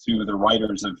to the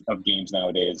writers of games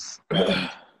nowadays. And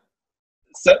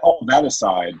set all that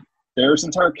aside, there's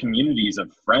entire communities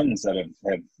of friends that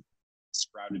have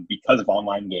sprouted because of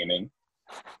online gaming.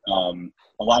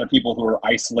 A lot of people who are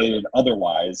isolated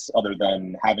otherwise, other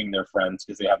than having their friends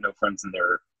because they have no friends in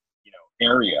their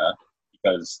area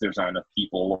because there's not enough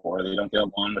people, or they don't get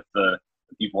along with the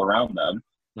people around them.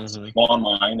 Mm-hmm. So they go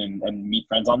online and meet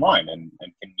friends online and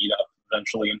can meet up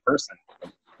eventually in person.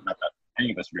 Not that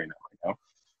any of us are doing that right now,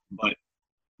 but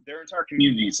there are entire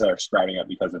communities that are sprouting up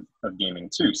because of gaming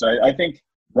too. So I think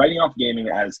writing off gaming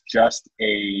as just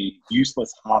a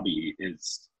useless hobby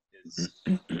is just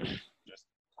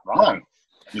wrong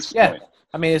at this point.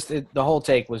 The whole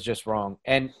take was just wrong.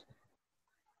 And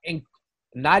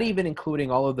not even including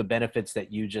all of the benefits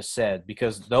that you just said,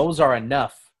 because those are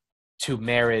enough to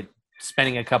merit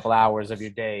spending a couple hours of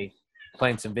your day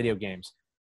playing some video games.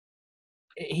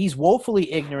 He's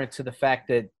woefully ignorant to the fact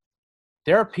that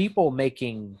there are people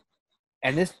making,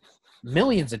 and this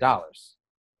millions of dollars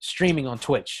streaming on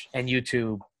Twitch and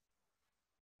YouTube.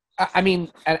 I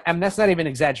mean, and that's not even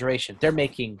exaggeration. They're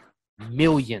making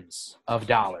millions of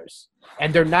dollars,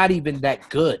 and they're not even that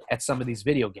good at some of these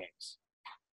video games.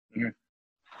 Mm-hmm.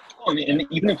 Well, and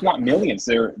even if not millions,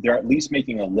 they're at least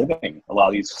making a living. A lot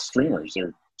of these streamers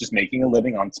are just making a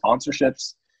living on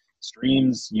sponsorships,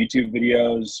 streams, YouTube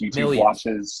videos, YouTube Millions.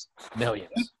 watches. Millions.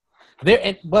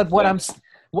 But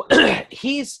what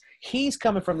he's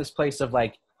coming from this place of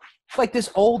like this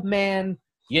old man,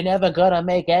 you're never gonna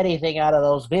make anything out of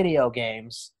those video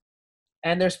games.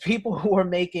 And there's people who are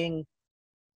making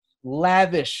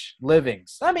lavish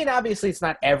livings. I mean, obviously it's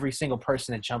not every single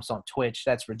person that jumps on Twitch.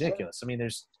 That's ridiculous. I mean,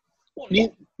 there's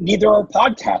neither are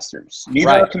podcasters, neither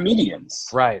are comedians.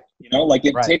 Right. You know, like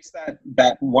it takes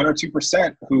that 1 or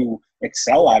 2% who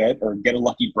excel at it or get a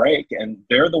lucky break, and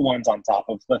they're the ones on top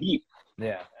of the heap.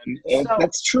 Yeah. And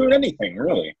that's true in anything,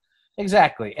 really.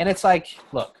 Exactly. And it's like,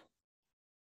 look,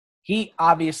 he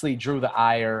obviously drew the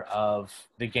ire of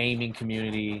the gaming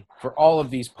community for all of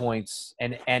these points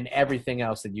and everything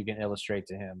else that you can illustrate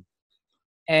to him.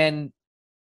 And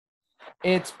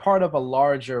it's part of a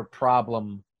larger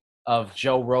problem of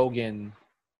Joe Rogan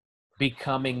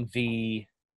becoming the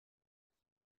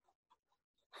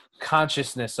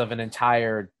consciousness of an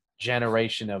entire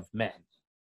generation of men.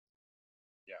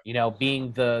 Yeah. You know,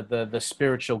 being the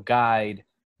spiritual guide,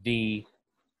 the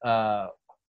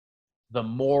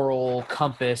moral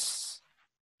compass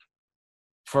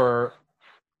for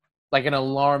like an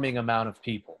alarming amount of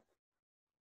people.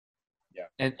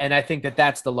 Yeah. And I think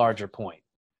that's the larger point.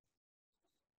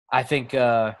 I think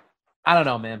I don't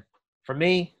know, man. For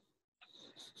me,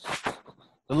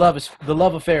 the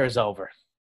love affair is over.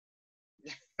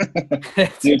 Do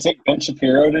you take Ben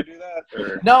Shapiro to do that?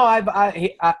 Or? No,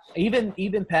 I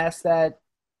even past that,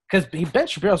 because Ben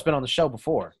Shapiro's been on the show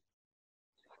before.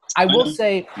 I will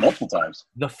say multiple times.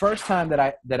 The first time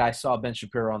that I saw Ben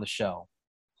Shapiro on the show,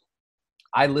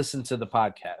 I listened to the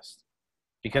podcast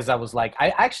because I was like,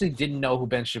 I actually didn't know who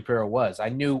Ben Shapiro was. I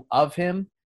knew of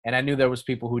him, and I knew there was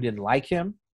people who didn't like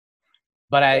him,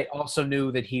 but I also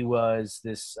knew that he was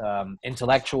this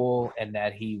intellectual and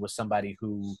that he was somebody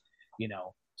who, you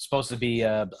know, supposed to be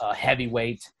a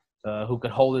heavyweight who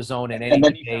could hold his own in any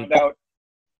debate.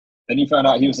 Then you found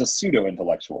out he was a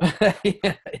pseudo-intellectual.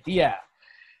 Yeah.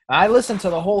 I listened to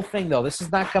the whole thing, though. This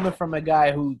is not coming from a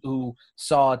guy who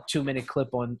saw a 2-minute clip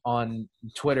on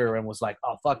Twitter and was like,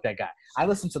 oh, fuck that guy. I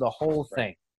listened to the whole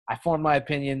thing. I formed my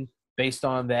opinion based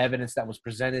on the evidence that was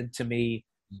presented to me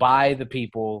by the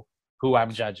people who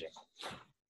I'm judging.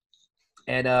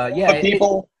 And,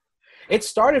 it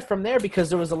started from there because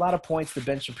there was a lot of points that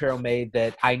Ben Shapiro made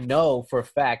that I know for a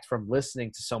fact from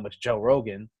listening to so much Joe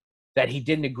Rogan that he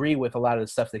didn't agree with a lot of the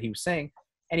stuff that he was saying,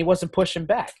 and he wasn't pushing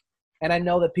back. And I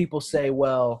know that people say,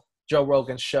 well, Joe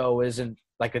Rogan's show isn't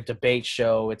like a debate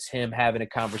show. It's him having a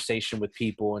conversation with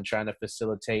people and trying to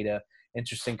facilitate a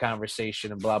interesting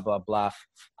conversation and blah, blah, blah.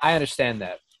 I understand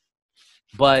that.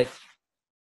 But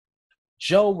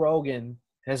Joe Rogan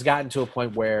has gotten to a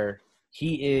point where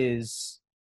he is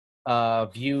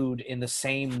viewed in the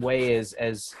same way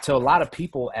as to a lot of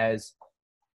people as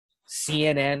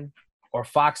CNN or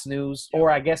Fox News,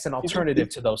 or I guess an alternative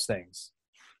to those things.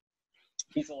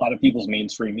 He's a lot of people's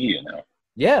mainstream media now.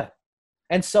 Yeah.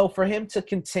 And so for him to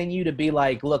continue to be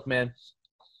like, look, man,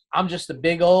 I'm just a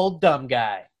big old dumb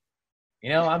guy. You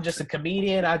know, I'm just a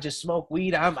comedian. I just smoke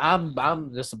weed.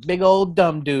 I'm just a big old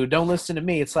dumb dude. Don't listen to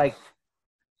me. It's like,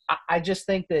 I just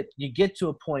think that you get to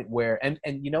a point where, and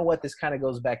you know what, this kind of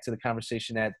goes back to the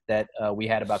conversation that we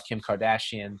had about Kim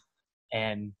Kardashian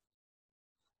and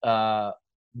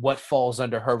what falls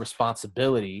under her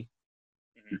responsibility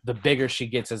the bigger she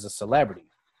gets as a celebrity.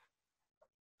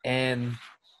 And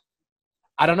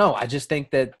I don't know. I just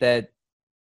think that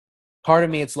part of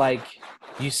me, it's like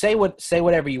you say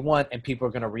whatever you want and people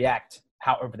are going to react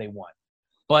however they want.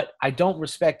 But I don't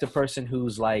respect a person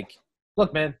who's like,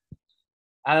 look, man,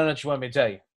 I don't know what you want me to tell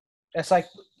you. It's like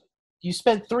you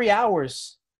spent 3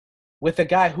 hours with a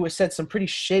guy who has said some pretty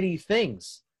shitty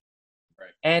things.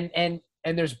 Right.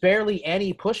 And there's barely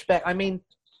any pushback. I mean,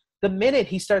 the minute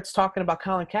he starts talking about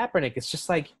Colin Kaepernick, it's just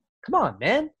like, come on,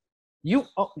 man. You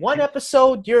one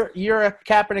episode you're a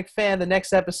Kaepernick fan, the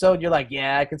next episode you're like,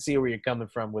 yeah, I can see where you're coming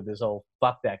from with this whole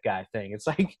fuck that guy thing. It's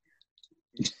like,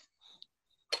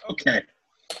 okay,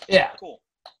 yeah, cool.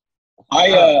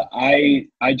 I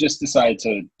just decided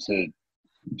to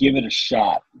give it a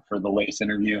shot for the latest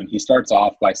interview, and he starts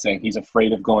off by saying he's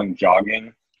afraid of going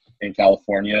jogging in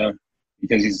California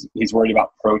because he's worried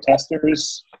about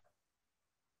protesters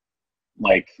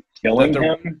like killing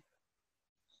him.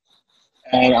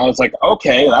 And I was like,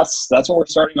 okay, that's what we're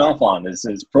starting off on.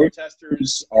 Is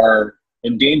protesters are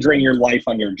endangering your life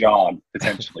on your job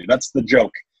potentially. That's the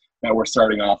joke that we're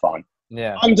starting off on.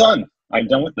 Yeah, I'm done. I'm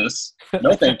done with this.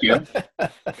 No, thank you.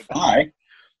 Goodbye.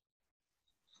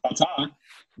 Ta-ta.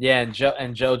 Yeah,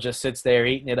 and Joe just sits there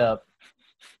eating it up.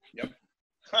 Yep.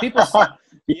 People,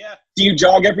 yeah. Do you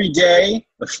jog every day?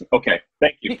 Okay.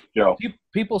 Thank you, Joe.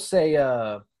 people say,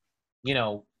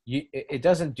 it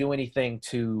doesn't do anything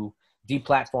to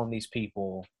deplatform these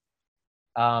people.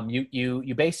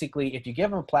 You basically, if you give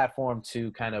them a platform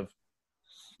to kind of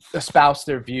espouse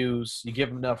their views, you give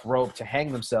them enough rope to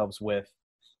hang themselves with,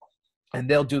 and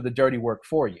they'll do the dirty work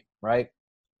for you, right?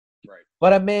 Right.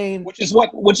 But I mean, which is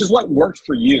what worked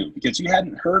for you, because you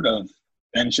hadn't heard of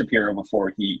Ben Shapiro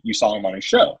before you saw him on his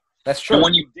show. That's true. And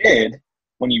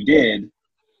when you did,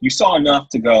 you saw enough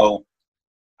to go,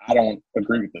 I don't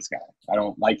agree with this guy. I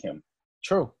don't like him.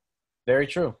 True. Very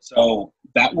true. So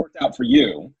that worked out for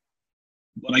you.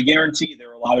 But I guarantee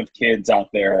there are a lot of kids out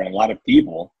there and a lot of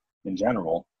people in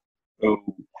general who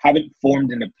haven't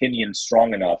formed an opinion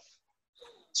strong enough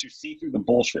to see through the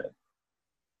bullshit.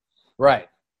 Right.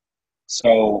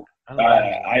 So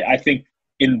I think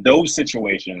in those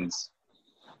situations,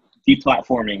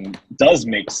 deplatforming does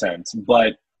make sense.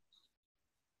 But,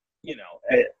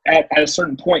 at a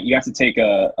certain point, you have to take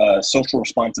a social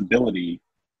responsibility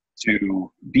to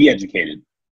be educated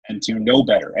and to know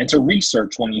better and to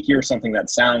research when you hear something that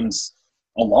sounds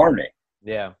alarming.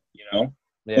 Yeah. Yeah.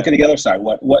 Look at the other side.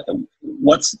 What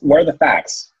are the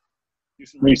facts? Do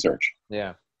some research.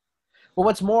 Yeah. Well,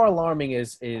 what's more alarming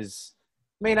is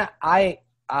I mean, I'm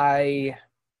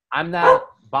not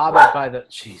bothered by the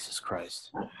Jesus Christ.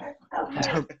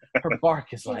 Her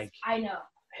bark is like. I know.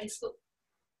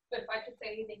 But if I could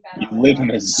say anything bad, you live in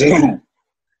a zoo.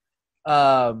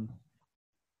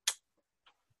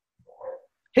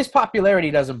 His popularity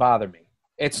doesn't bother me.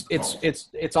 It's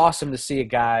awesome to see a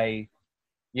guy,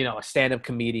 a stand-up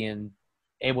comedian,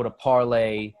 able to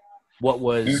parlay what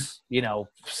was,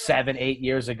 7-8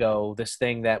 years ago, this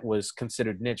thing that was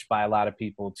considered niche by a lot of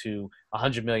people to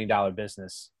 $100 million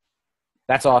business.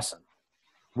 That's awesome.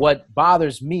 What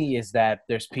bothers me is that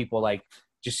there's people like,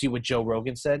 did you see what Joe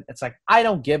Rogan said? It's like, I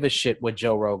don't give a shit what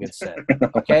Joe Rogan said.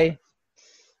 Okay.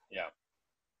 Yeah.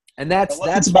 And that's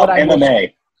about what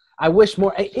MMA. I wish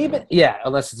more,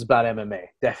 unless it's about MMA.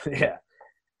 Definitely, yeah.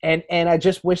 And I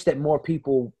just wish that more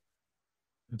people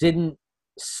didn't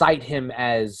cite him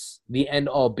as the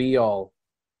end-all, be-all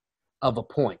of a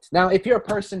point. Now, if you're a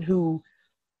person who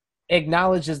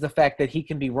acknowledges the fact that he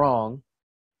can be wrong,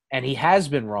 and he has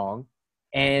been wrong,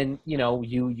 and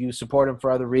you support him for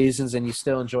other reasons, and you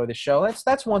still enjoy the show,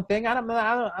 that's one thing.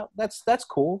 That's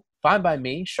cool, fine by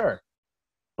me, sure.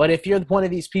 But if you're one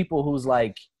of these people who's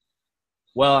like,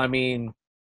 well, I mean,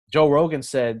 Joe Rogan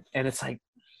said, and it's like,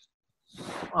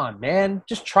 come on, man,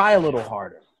 just try a little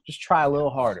harder.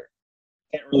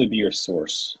 Can't really be your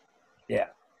source. Yeah.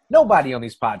 Nobody on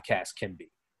these podcasts can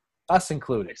be. Us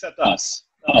included. Except us.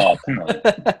 Oh, come on.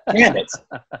 Damn it.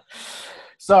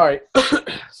 Sorry.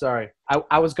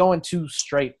 I was going too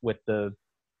straight with the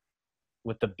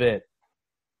bit.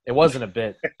 It wasn't a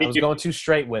bit. I was going too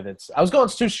straight with it. I was going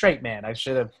too straight, man. I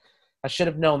should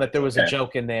have known that there was a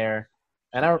joke in there.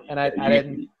 And I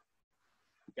didn't. You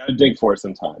gotta dig for it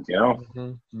sometimes,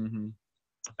 Mm-hmm, mm-hmm.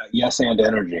 Yes and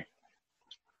energy.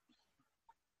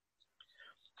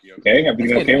 You okay?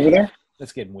 Everything okay over there?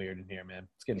 It's getting weird in here, man.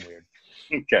 It's getting weird.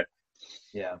 Okay.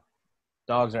 Yeah.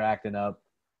 Dogs are acting up.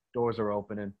 Doors are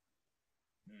opening.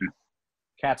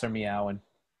 Cats are meowing.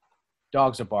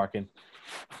 Dogs are barking.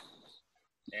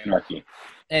 Anarchy.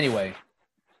 Anyway,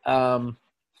 I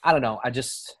don't know.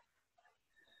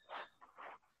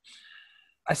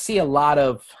 I see a lot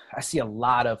of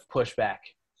pushback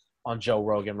on Joe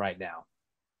Rogan right now.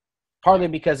 Partly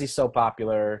because he's so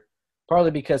popular,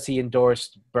 partly because he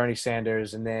endorsed Bernie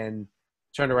Sanders and then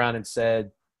turned around and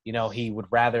said, he would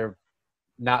rather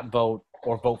not vote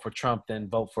or vote for Trump than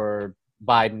vote for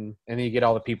Biden. And then you get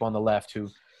all the people on the left who,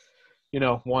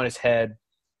 want his head.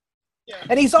 Yeah.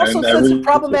 And he's also said some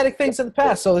problematic things in the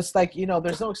past. So it's like,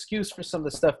 there's no excuse for some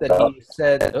of the stuff that he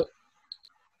said. Oh.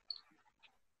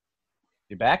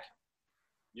 You back?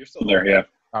 You're still there, yeah.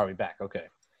 Are we back? Okay.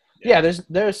 Yeah,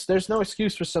 there's no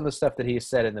excuse for some of the stuff that he has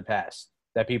said in the past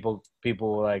that people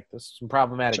were like, this is some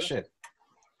problematic shit.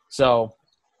 So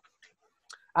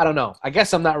I don't know. I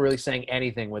guess I'm not really saying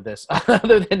anything with this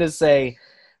other than to say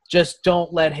just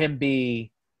don't let him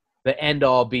be the end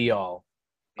all be all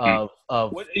of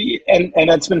and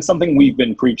that's been something we've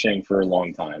been preaching for a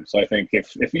long time. So I think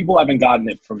if people haven't gotten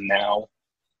it from now,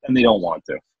 then they don't want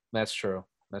to. That's true.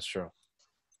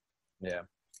 Yeah.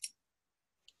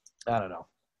 I don't know.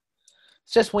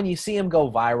 It's just when you see him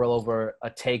go viral over a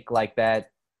take like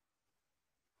that,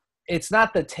 it's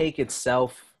not the take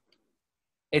itself.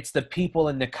 It's the people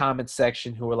in the comment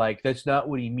section who are like, that's not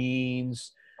what he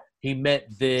means. He meant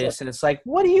this. And it's like,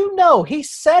 what do you know? He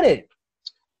said it.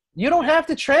 You don't have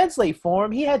to translate for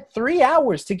him. He had 3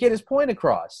 hours to get his point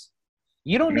across.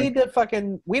 You don't need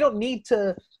to we don't need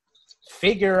to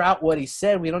figure out what he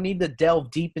said. We don't need to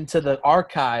delve deep into the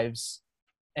archives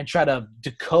and try to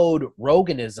decode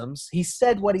Roganisms. He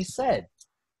said what he said.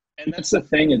 And that's the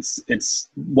thing. It's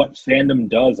what fandom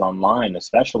does online,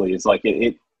 especially, is like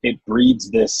it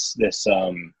breeds this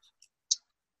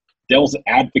devil's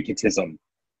advocatism.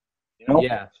 You know?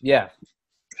 Yeah.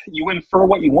 You infer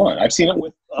what you want. I've seen it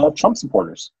with Trump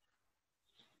supporters,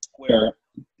 where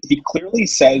he clearly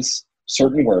says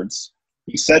certain words.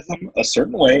 He says them a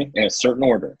certain way in a certain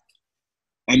order.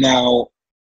 And now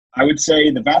I would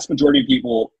say the vast majority of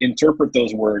people interpret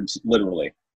those words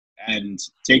literally and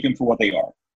take them for what they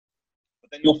are.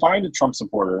 But then you'll find a Trump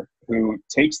supporter who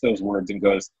takes those words and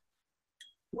goes,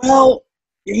 well,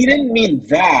 he didn't mean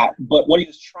that, but what he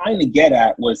was trying to get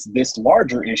at was this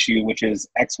larger issue, which is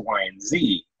X, Y, and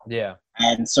Z. Yeah.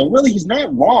 And so really he's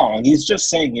not wrong. He's just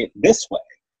saying it this way.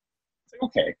 It's like,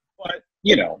 okay, but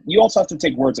you also have to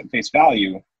take words at face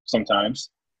value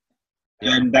sometimes.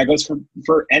 Yeah. And that goes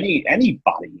for anybody,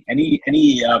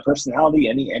 any personality,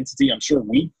 any entity. I'm sure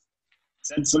we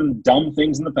said some dumb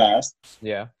things in the past.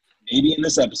 Yeah. Maybe in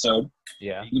this episode.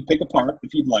 Yeah. You can pick apart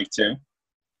if you'd like to.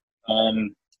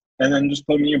 And then just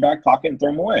put them in your back pocket and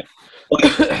throw them away.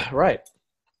 But right.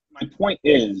 My point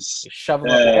is, you shove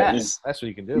them up the ass. That's what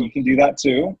you can do. You can do that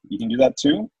too.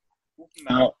 Pull them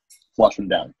out, flush them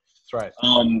down. That's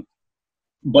right.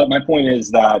 But my point is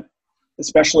that,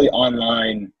 especially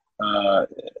online,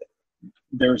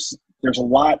 there's a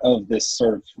lot of this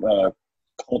sort of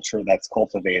culture that's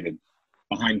cultivated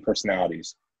behind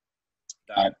personalities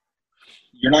that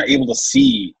you're not able to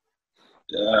see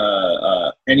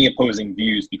any opposing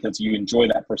views because you enjoy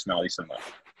that personality so much.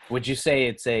 Would you say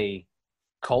it's a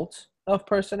cult of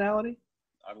personality?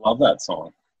 I love that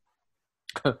song.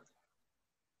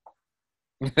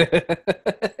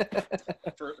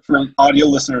 For audio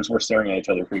listeners, we're staring at each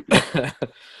other freakily.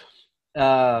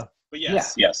 But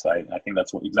yes, I think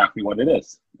that's exactly what it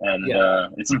is.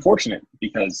 And it's unfortunate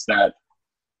because that,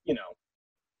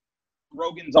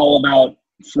 Rogan's all about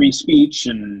free speech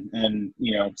and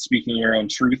speaking your own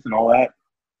truth and all that.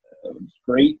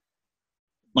 Great.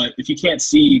 But if you can't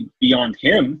see beyond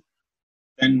him,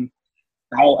 then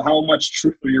how much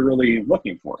truth are you really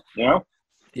looking for,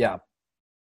 Yeah.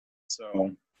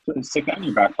 So stick that in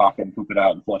your back pocket and poop it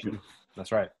out and flush it.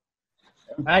 That's right.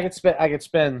 I could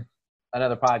spend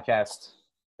another podcast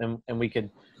and we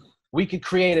could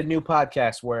create a new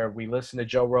podcast where we listen to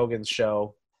Joe Rogan's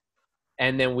show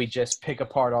and then we just pick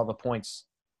apart all the points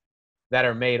that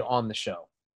are made on the show.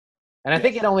 And I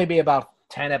think it'd only be about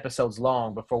 10 episodes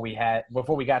long before we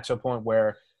got to a point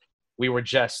where we were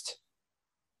just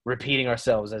repeating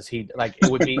ourselves it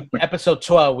would be episode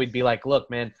 12. We'd be like, look,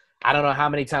 man, I don't know how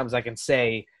many times I can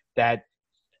say that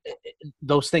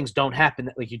those things don't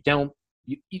happen. Like you don't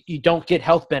get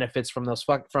health benefits from those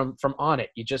from on it.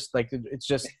 You just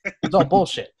it's all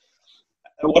bullshit.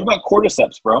 What about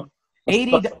cordyceps, bro?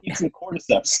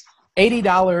 Cordyceps.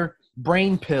 $80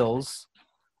 brain pills.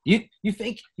 You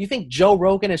think Joe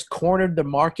Rogan has cornered the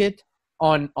market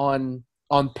on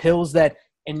pills that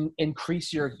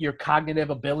increase your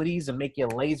cognitive abilities and make you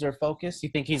laser focused? You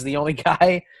think he's the only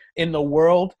guy in the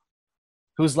world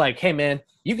who's like, hey man,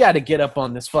 you got to get up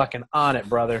on this fucking on it,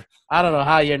 brother. I don't know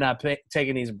how you're not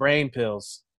taking these brain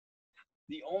pills.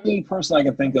 The only person I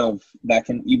can think of that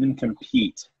can even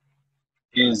compete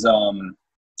is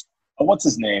what's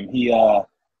his name?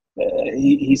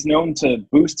 He's known to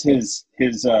boost his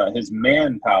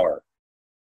manpower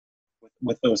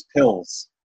with those pills.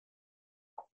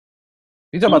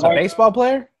 You talking about the baseball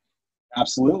player?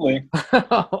 Absolutely.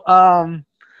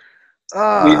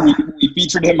 We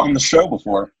featured him on the show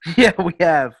before. Yeah, we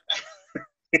have.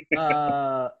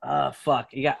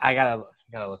 Fuck. I gotta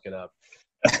look it up.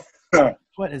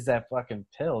 What is that fucking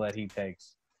pill that he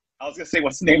takes? I was gonna say,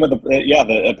 what's the name of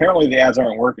apparently the ads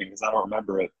aren't working because I don't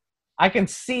remember it. I can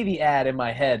see the ad in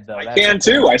my head though. I can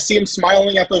too. I see him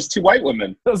smiling at those two white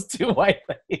women. Those two white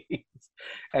ladies.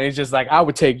 And he's just like, I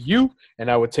would take you and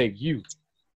I would take you.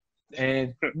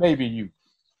 And maybe you.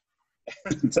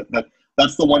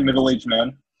 That's the one middle-aged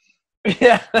man.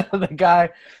 Yeah, the guy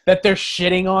that they're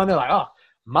shitting on. They're like, oh,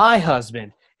 my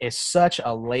husband is such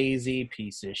a lazy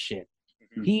piece of shit.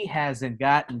 He hasn't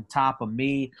gotten top of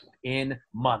me in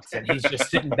months, and he's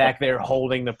just sitting back there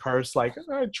holding the purse like,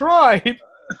 I tried.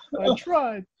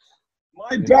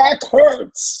 My back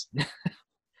hurts.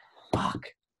 Fuck.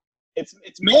 It's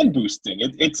man boosting.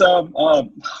 It's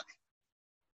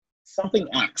something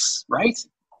X, right?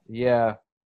 Yeah.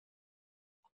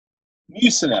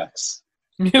 Mucinex.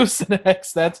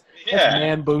 Mucinex, that's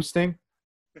man boosting.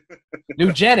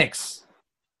 Nugenics.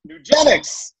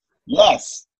 Nugenics.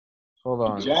 Yes. Hold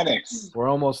on. Nugenics. We're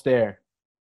almost there.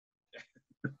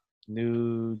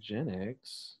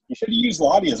 Nugenics. You should have used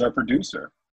Lottie as our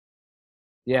producer.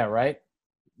 Yeah, right?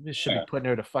 We should be putting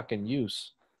her to fucking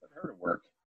use. Put her to work.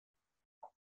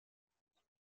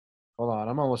 Hold on,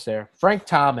 I'm almost there. Frank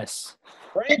Thomas.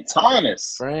 Frank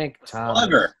Thomas.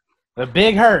 Clever. The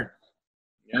Big Hurt.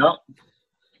 Yep.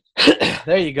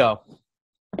 There you go.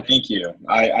 Thank you.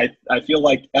 I feel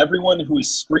like everyone who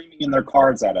is screaming in their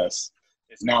cards at us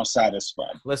is now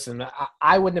satisfied. Listen,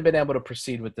 I wouldn't have been able to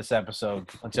proceed with this episode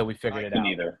until we figured it out.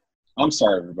 Neither. I'm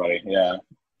sorry, everybody. Yeah.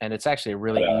 And it's actually a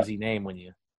really easy name when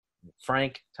you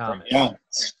Frank Thomas. Yeah.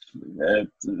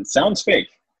 It sounds fake.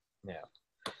 Yeah.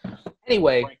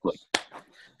 Anyway,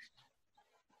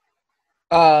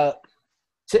 to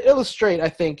illustrate, I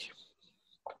think,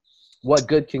 what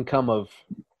good can come of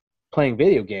playing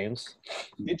video games,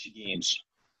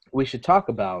 we should talk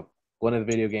about one of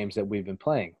the video games that we've been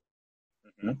playing.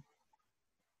 Mm-hmm.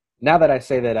 Now that I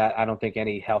say that, I don't think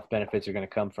any health benefits are going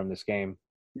to come from this game.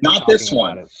 Not this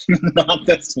one. Not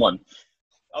this one.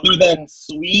 Other than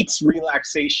sweet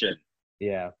relaxation.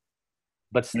 Yeah.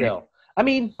 But still. I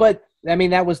mean,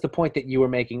 that was the point that you were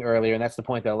making earlier, and that's the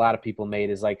point that a lot of people made,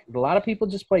 is like a lot of people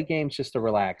just play games just to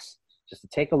relax, just to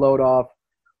take a load off.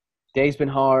 Day's been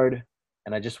hard,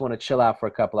 and I just want to chill out for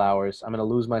a couple hours. I'm going to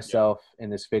lose myself in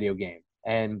this video game,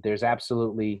 and there's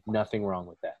absolutely nothing wrong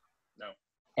with that. No.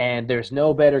 And there's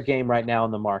no better game right now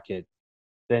in the market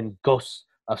than Ghost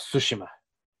of Tsushima.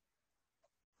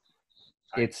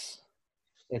 I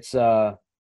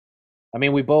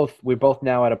mean, we're both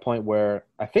now at a point where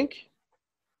I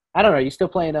don't know, are you still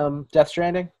playing Death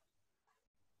Stranding?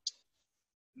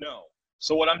 No.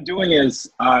 So what I'm doing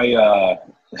is I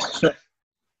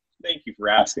thank you for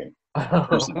asking.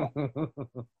 So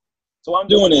what I'm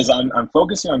doing is I'm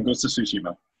focusing on Ghost of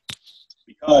Tsushima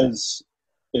because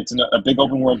it's a big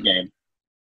open world game,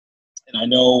 and I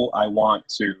know I want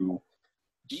to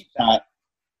beat that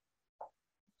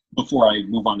before I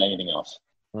move on to anything else.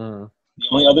 The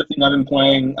only other thing I've been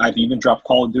playing, I've even dropped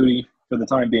Call of Duty for the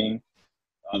time being.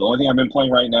 The only thing I've been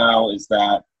playing right now is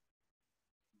that.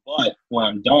 But when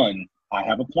I'm done, I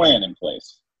have a plan in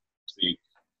place. See,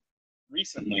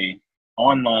 recently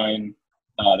online,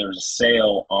 there was a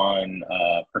sale on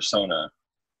Persona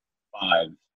 5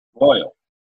 Royal.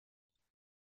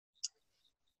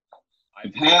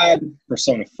 I've had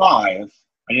Persona 5.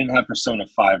 I didn't have Persona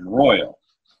 5 Royal.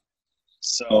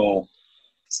 So,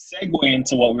 segue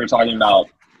into what we were talking about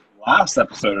last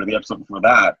episode or the episode before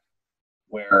that,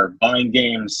 where buying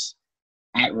games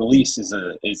at release is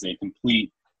a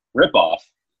complete ripoff.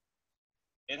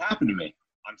 It happened to me.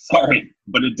 I'm sorry,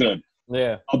 but it did.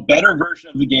 Yeah. A better version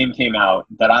of the game came out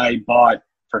that I bought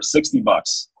for $60.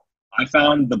 I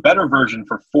found the better version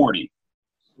for $40,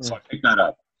 so I picked that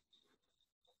up.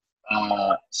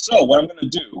 So what I'm going to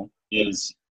do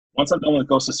is, once I'm done with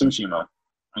Ghost of Tsushima,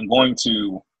 I'm going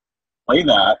to play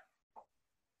that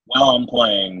while I'm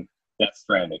playing Death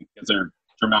Stranding, because they're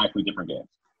dramatically different games.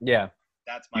 Yeah.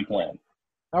 That's my plan.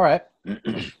 All right.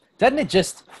 Doesn't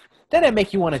it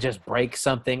make you want to just break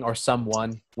something or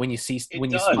someone when you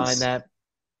find that?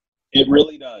 It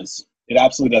really does. It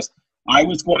absolutely does. I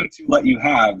was going to let you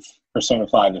have Persona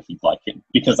 5 if you'd like it,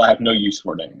 because I have no use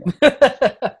for it anymore.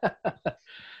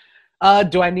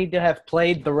 Do I need to have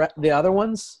played the other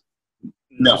ones?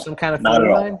 No, some kind of not at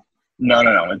line? all.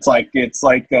 No. It's like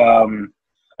I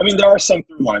mean, there are some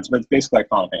through lines, but it's basically like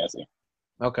Final Fantasy.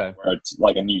 Okay. Where it's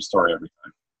like a new story every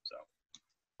time. So.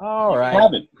 All right.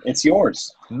 Have it. It's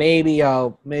yours. Maybe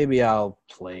I'll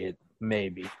play it.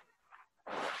 Maybe.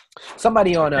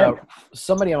 Somebody on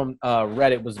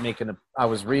Reddit was I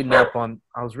was reading up on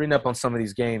some of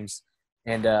these games,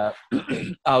 and I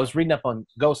was reading up on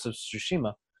Ghost of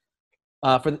Tsushima.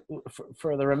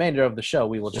 For the remainder of the show,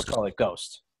 we will just call it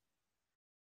Ghost.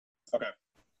 Okay.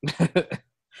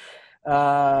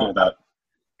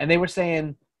 And they were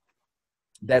saying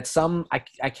that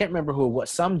I can't remember who it was,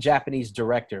 some Japanese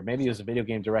director, maybe it was a video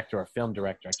game director or a film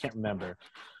director, I can't remember,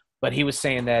 but he was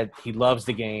saying that he loves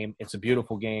the game. It's a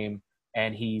beautiful game.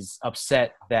 and he's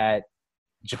upset that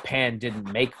Japan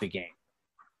didn't make the game,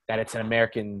 that it's an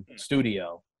American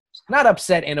studio. Not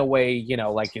upset in a way, you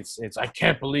know, like it's I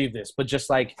can't believe this, but just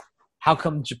like, how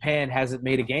come Japan hasn't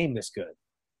made a game this good,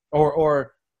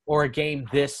 or a game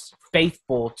this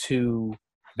faithful to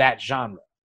that genre?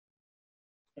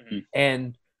 Mm-hmm.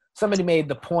 And somebody made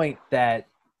the point that,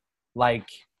 like,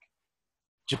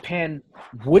 Japan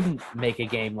wouldn't make a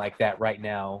game like that right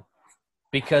now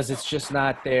because it's just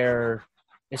not their,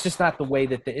 it's just not the way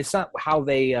that it's not how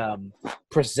they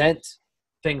present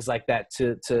things like that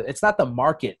to it's not the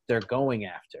market they're going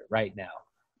after right now.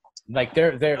 Like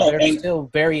they're still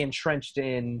very entrenched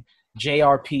in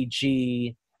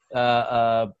JRPG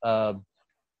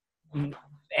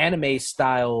anime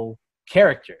style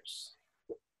characters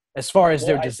as far as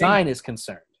their design is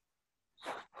concerned.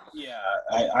 Yeah,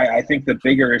 I think the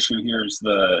bigger issue here is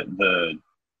the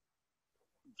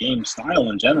game style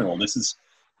in general. This is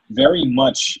very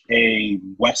much a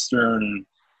Western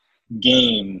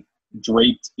game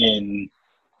draped in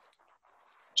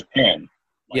Japan.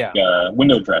 Like,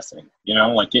 window dressing, you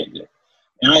know, like it.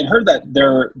 And I'd heard that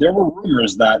there were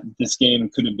rumors that this game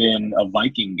could have been a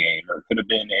Viking game, or could have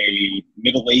been a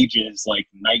Middle Ages like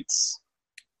knights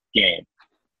game.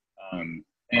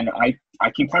 And I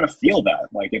can kind of feel that.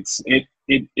 Like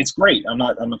it's great. I'm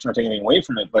not trying to take anything away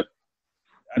from it, but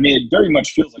I mean, it very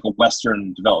much feels like a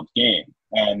Western developed game.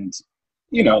 And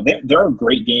you know, there are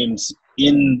great games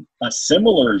in a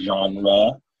similar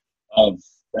genre of,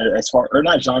 as far, or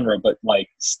not genre, but like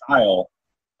style,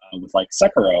 with like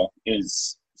Sekiro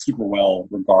is super well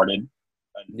regarded,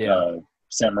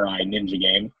 samurai ninja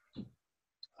game.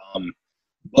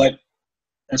 But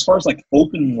as far as like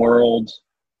open world,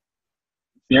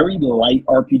 very light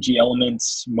RPG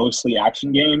elements, mostly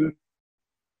action games,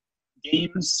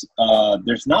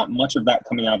 there's not much of that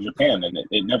coming out of Japan, and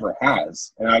it never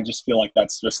has. And I just feel like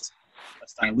that's just a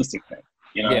stylistic thing,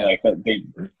 you know, like that they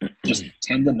just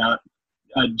tend to not.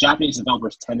 Japanese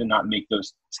developers tend to not make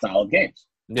those style of games.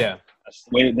 Yeah, that's the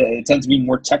way that it tends to be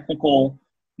more technical,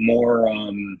 more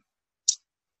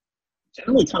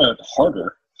generally kind of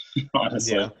harder,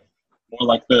 honestly. Yeah. More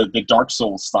like the Dark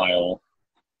Souls style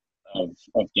of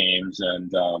games,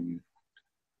 and I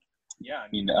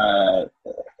mean,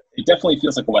 it definitely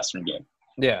feels like a Western game.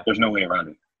 Yeah, there's no way around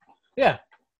it. Yeah,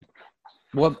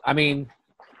 well, I mean,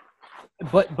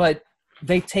 but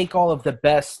they take all of the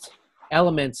best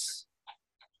elements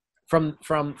from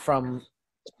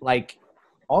like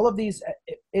all of these.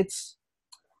 It's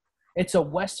a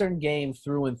Western game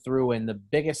through and through, and the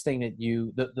biggest thing that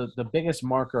the biggest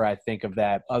marker I think of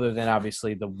that, other than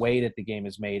obviously the way that the game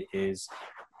is made, is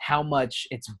how much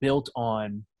it's built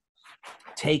on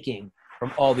taking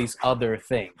from all these other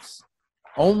things.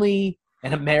 Only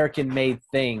an American-made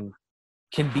thing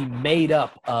can be made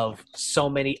up of so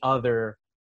many other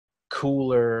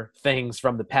cooler things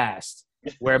from the past,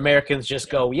 where Americans just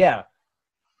go, yeah,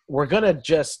 we're going to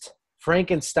just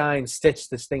Frankenstein stitch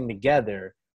this thing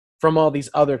together from all these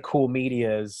other cool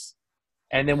medias,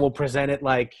 and then we'll present it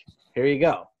like, here you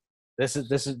go. This is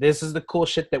the cool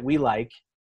shit that we like,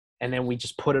 and then we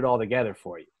just put it all together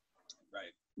for you.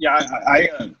 Right. Yeah,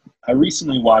 I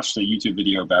recently watched a YouTube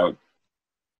video about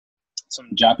some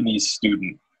Japanese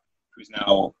student who's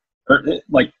now,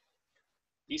 like,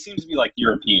 he seems to be like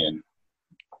European,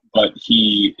 but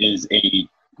he is a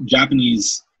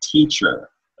Japanese teacher.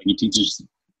 Like, he teaches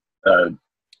the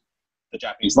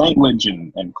Japanese language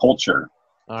and culture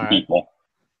to people,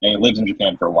 and he lives in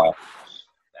Japan for a while.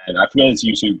 And I forget his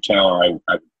YouTube channel, or I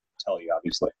would tell you,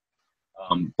 obviously.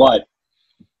 But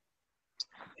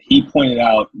he pointed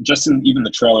out, just in even the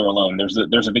trailer alone, there's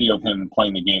a video of him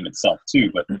playing the game itself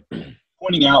too, but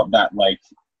pointing out that like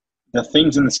the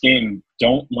things in this game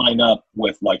don't line up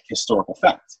with like historical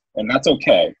fact, and that's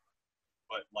okay.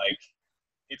 But like,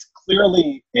 it's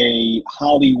clearly a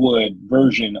Hollywood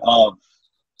version of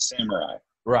samurai,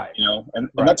 right? You know, and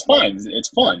that's fine. It's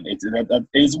fun. That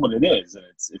is what it is, and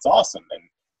it's awesome. And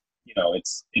you know,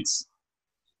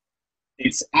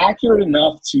 it's accurate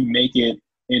enough to make it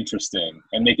interesting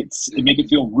and make it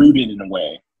feel rooted in a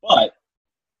way, but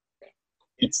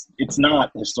it's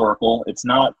not historical. It's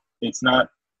not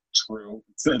true.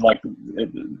 It's like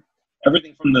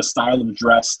everything from the style of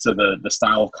dress to the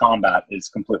style of combat is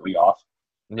completely off.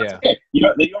 That's okay. You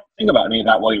know, they don't think about any of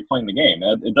that while you're playing the game.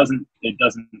 It doesn't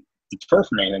deter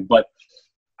from anything. But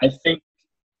I think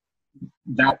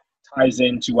that ties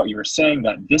into what you were saying,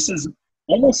 that this is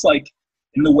almost like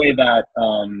in the way that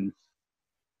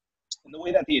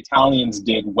the Italians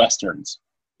did westerns.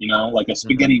 You know, like a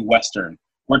spaghetti western,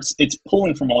 where it's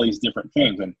pulling from all these different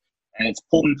things, and it's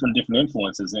pulling from different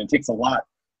influences, and it takes a lot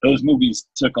those movies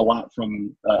took a lot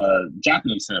from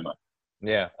Japanese cinema.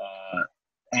 Yeah.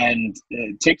 And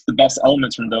it takes the best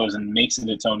elements from those and makes it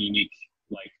its own unique,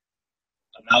 like,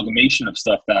 amalgamation of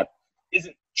stuff that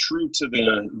isn't true to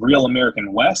the real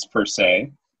American West per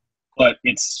se, but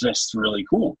it's just really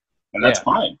cool, and that's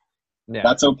fine. Yeah.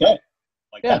 That's okay.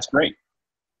 Like, that's great.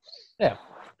 Yeah.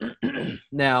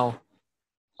 Now,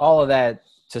 all of that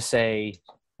to say,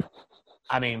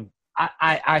 I mean,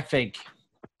 I think,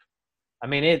 I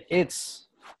mean, it's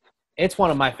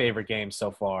one of my favorite games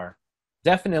so far.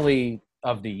 Definitely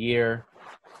of the year,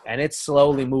 and it's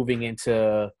slowly moving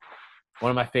into one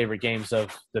of my favorite games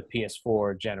of the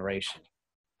PS4 generation.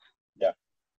 Yeah.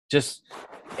 Just,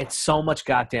 it's so much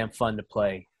goddamn fun to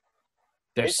play.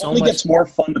 There's It only gets more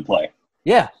fun to play.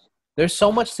 Yeah. There's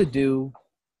so much to do.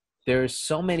 There's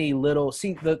so many little...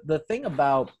 See, the thing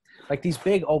about, like, these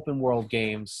big open world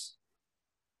games,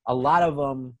 a lot of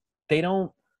them, they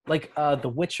don't... Like,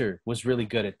 The Witcher was really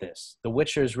good at this. The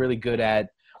Witcher is really good at,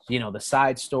 you know, the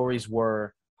side stories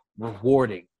were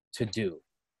rewarding to do.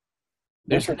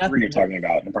 There's Witcher 3 you're talking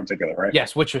about in particular, right?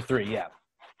 Yes, Witcher 3, yeah.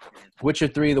 Witcher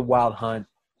 3, The Wild Hunt,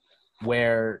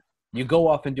 where you go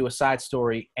off and do a side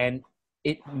story, and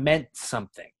it meant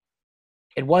something.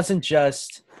 It wasn't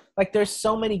just... Like, there's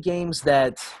so many games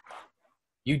that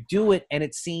you do it, and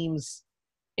it seems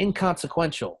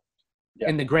inconsequential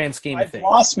in the grand scheme of things.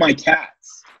 I've lost my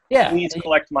cats. Yeah. Please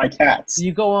collect my cats.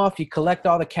 You go off, you collect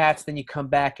all the cats, then you come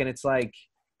back, and it's like,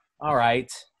 all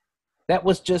right, that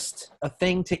was just a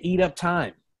thing to eat up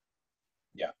time.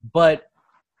 Yeah. But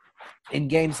in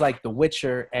games like The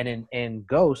Witcher and in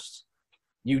Ghost,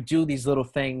 you do these little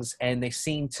things, and they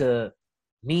seem to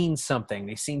mean something.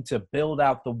 They seem to build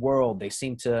out the world. They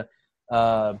seem to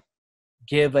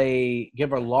give a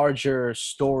larger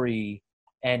story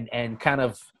and kind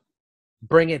of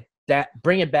bring it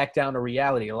back down to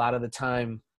reality. A lot of the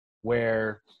time,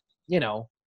 where, you know,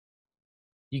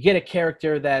 you get a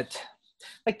character that,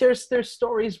 like, there's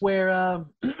stories where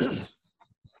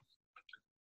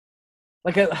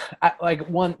like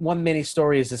one mini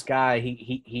story is this guy,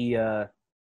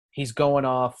 he's going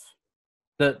off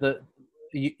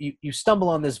you stumble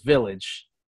on this village,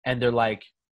 and they're like,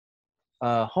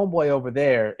 homeboy over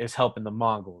there is helping the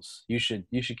Mongols. You should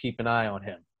keep an eye on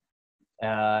him.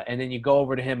 And then you go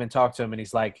over to him and talk to him, and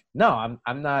he's like, no,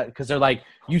 I'm not, because they're like,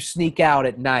 you sneak out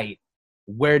at night.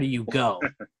 Where do you go?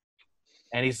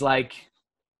 And he's like,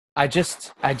 I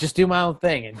just do my own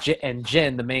thing. And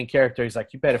Jin, the main character, he's like,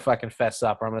 you better fucking fess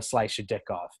up, or I'm gonna slice your dick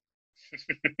off.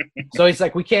 So he's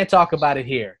like, we can't talk about it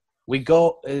here. We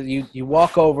go, you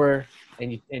walk over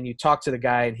and you talk to the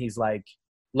guy, and he's like,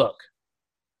 look,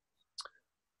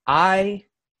 I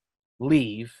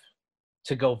leave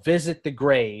to go visit the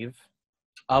grave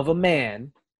of a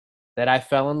man that I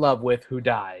fell in love with who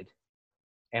died.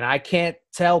 And I can't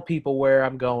tell people where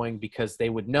I'm going because they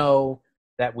would know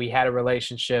that we had a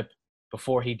relationship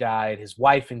before he died. His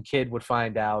wife and kid would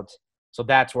find out. So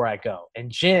that's where I go.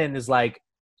 And Jin is like,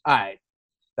 all right,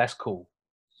 that's cool.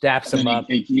 Daps him up.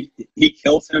 He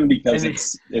kills him because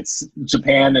it's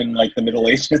Japan and, like, the Middle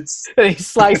Ages. He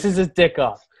slices his dick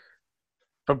off.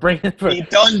 He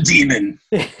done, demon.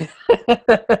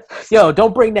 Yo,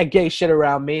 don't bring that gay shit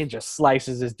around me, and just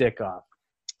slices his dick off.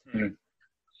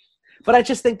 But I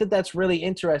just think that that's really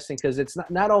interesting, because it's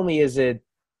not only is it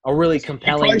a really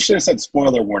compelling... You probably should have said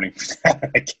spoiler warning for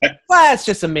that, I guess. Well, it's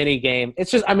just a mini game.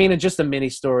 It's just, I mean, it's just a mini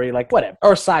story, like, whatever,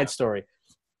 or side story.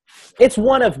 It's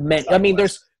one of many. I mean,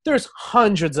 there's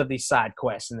hundreds of these side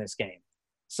quests in this game.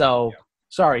 So,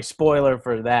 sorry, spoiler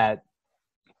for that.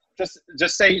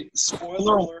 Just say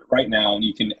spoiler alert right now, and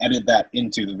you can edit that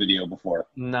into the video before.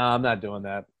 No, I'm not doing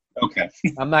that. Okay.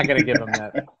 I'm not going to give them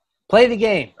that. Play the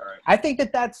game. All right. I think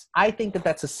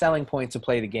that's a selling point to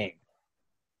play the game.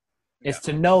 Is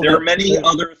to know there are many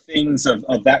other things of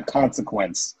that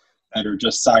consequence that are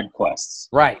just side quests.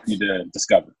 Right. You need to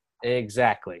discover.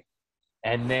 Exactly.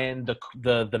 And then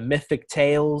the mythic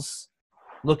tales,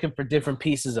 looking for different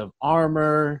pieces of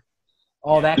armor,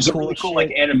 all that. There's a really cool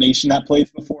like animation that plays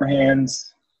beforehand.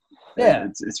 Yeah,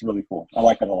 it's really cool. I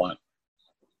like it a lot.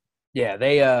 Yeah,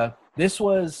 they this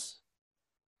was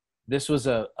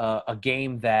a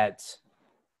game that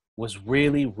was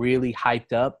really, really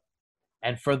hyped up,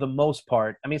 and for the most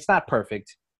part, I mean, it's not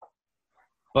perfect,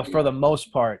 but for the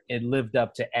most part, it lived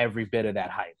up to every bit of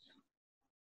that hype.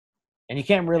 And you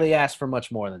can't really ask for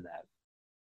much more than that.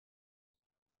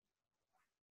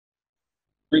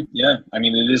 Yeah, I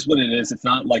mean, it is what it is. It's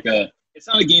not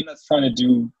a game that's trying to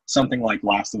do something like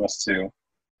Last of Us 2,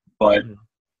 but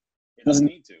it doesn't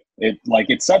need to.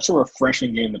 It's such a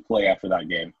refreshing game to play after that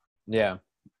game. Yeah.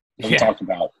 We talked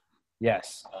about.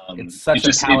 Yes. It's such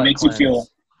it palate makes cleanse. you feel,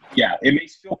 it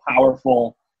makes you feel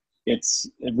powerful. It's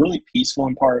really peaceful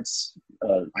in parts.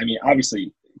 I mean,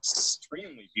 obviously,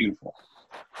 extremely beautiful.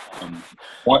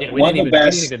 One of the We didn't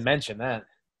best. even mention that.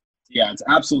 Yeah, it's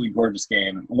absolutely gorgeous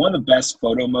game. One of the best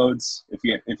photo modes. If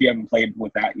you haven't played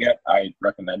with that yet, I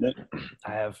recommend it.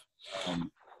 I have.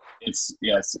 It's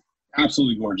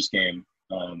absolutely gorgeous game.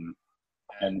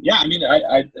 And yeah, I mean,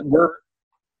 we're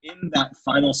in that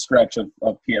final stretch of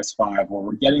PS5 where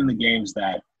we're getting the games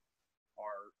that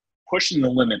are pushing the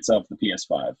limits of the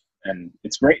PS5, and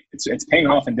it's great. It's paying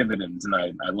off in dividends, and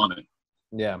I love it.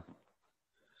 Yeah.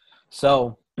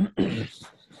 So,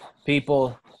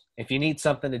 people, if you need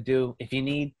something to do, if you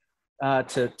need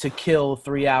to kill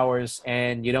 3 hours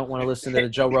and you don't want to listen to the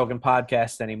Joe Rogan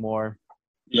podcast anymore.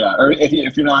 Yeah, or if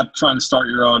you're not trying to start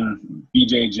your own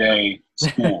BJJ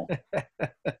school,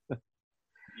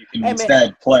 you can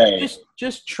instead play.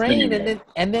 Just train,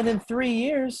 and then in 3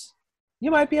 years,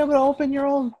 you might be able to open your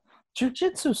own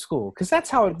jiu-jitsu school, because that's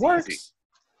how it works. Easy.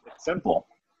 It's simple.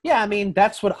 Yeah, I mean,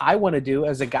 that's what I want to do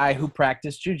as a guy who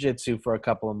practiced jiu-jitsu for a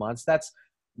couple of months. That's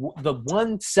the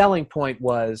one selling point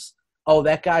was, oh,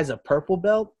 that guy's a purple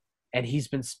belt, and he's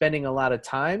been spending a lot of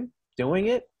time doing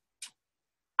it.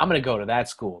 I'm going to go to that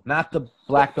school, not the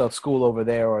black belt school over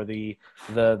there or the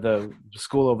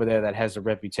school over there that has a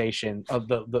reputation of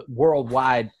the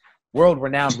world-renowned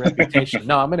reputation.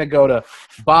 No, I'm going to go to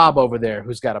Bob over there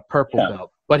who's got a purple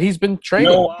belt, but he's been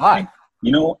training. Why?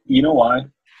 You know why?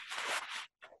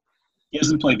 He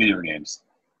doesn't play video games.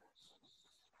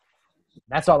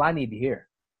 That's all I need to hear.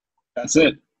 That's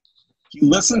it. He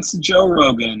listens to Joe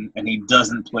Rogan, and he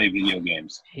doesn't play video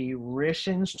games. He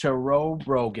listens to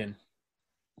Rogan.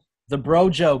 The Bro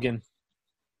Jogan.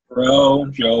 Bro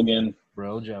Jogan.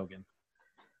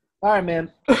 All right,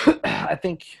 man. I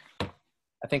think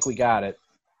we got it.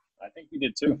 I think we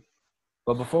did too.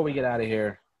 But before we get out of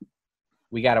here,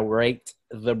 we got to rate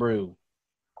the brew.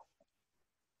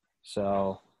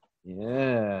 So,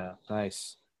 yeah,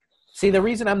 nice. See, the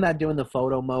reason I'm not doing the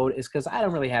photo mode is because I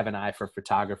don't really have an eye for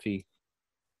photography.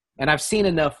 And I've seen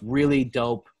enough really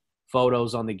dope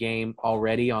photos on the game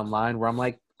already online where I'm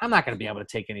like, I'm not going to be able to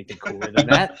take anything cooler than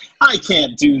that. I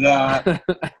can't do that.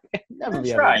 Never That's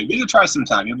be able right. to. You can try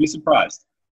sometime. You'll be surprised.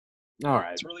 All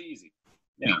right. It's really easy.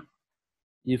 Yeah.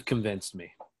 You've convinced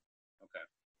me. Okay.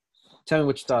 Tell me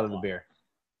what you thought of the beer.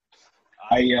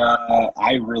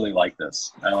 I really like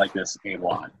this. I like this a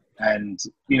lot. And,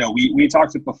 we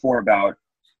talked before about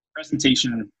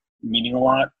presentation meaning a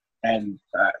lot. And,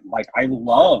 I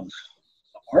love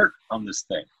the art on this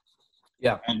thing.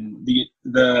 Yeah. And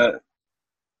the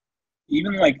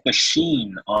even the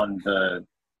sheen on the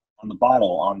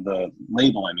bottle, on the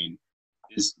label,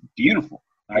 is beautiful.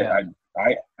 Yeah.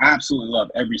 I absolutely love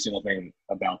every single thing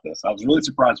about this. I was really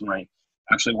surprised when I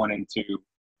actually went into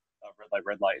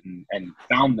Redlight and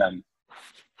found them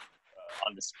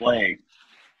on display.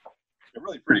 They're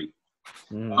really pretty.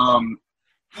 Mm.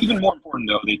 Even more important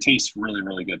though, they taste really,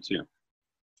 really good too.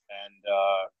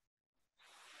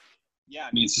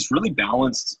 And it's just really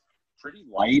balanced, pretty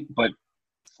light, but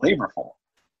flavorful.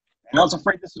 And I was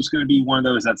afraid this was going to be one of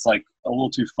those that's a little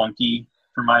too funky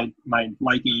for my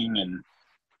liking and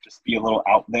just be a little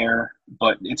out there,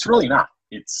 but it's really not.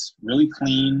 It's really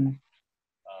clean,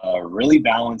 really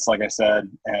balanced, like I said,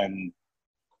 and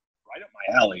right up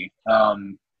my alley.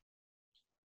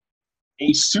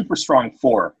 A super strong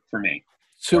 4 for me.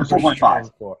 Super 4.5.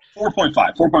 strong 4.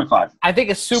 4.5. I think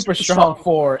a super strong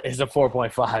 4 is a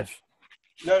 4.5.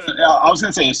 No, I was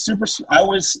gonna say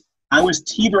I was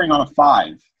teetering on a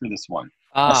 5 for this one.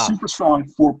 A super strong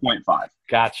 4.5.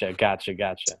 Gotcha.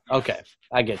 Okay,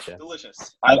 I get you.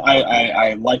 Delicious.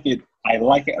 I like it. I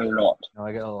like it a lot. I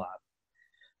like it a lot.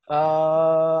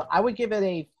 I would give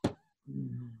it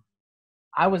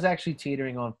I was actually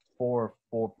teetering on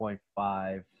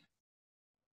 4.5.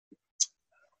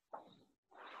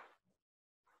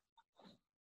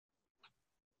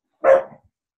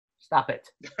 Stop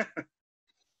it.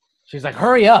 She's like,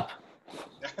 hurry up.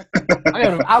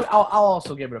 I'll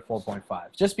also give it a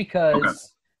 4.5 just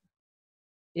because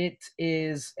it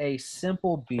is a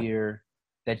simple beer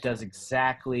that does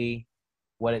exactly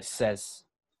what it says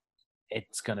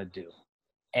it's going to do.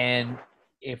 And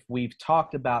if we've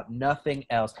talked about nothing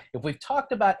else, if we've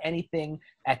talked about anything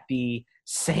at the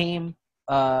same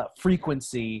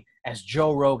frequency as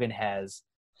Joe Rogan has,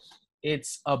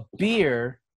 it's a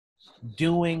beer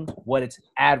doing what it's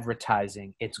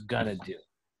advertising it's gonna do,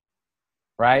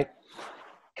 right?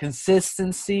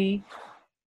 Consistency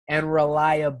and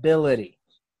reliability.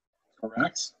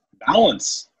 Correct.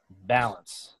 Balance.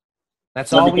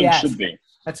 That's all we ask. Should be.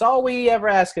 That's all we ever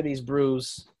ask of these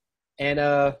brews. And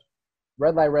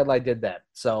Red Light did that.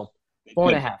 So They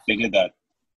 4.5. did. They did that.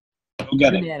 Go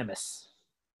get it. Unanimous.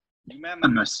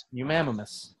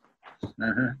 Unanimous.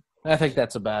 Uh-huh. I think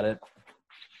that's about it.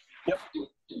 Yep.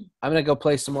 I'm going to go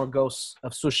play some more Ghosts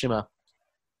of Tsushima.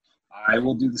 I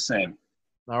will do the same.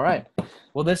 All right.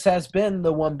 Well, this has been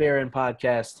the One Beer In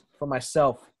podcast for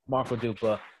myself, Marco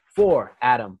Dupa, for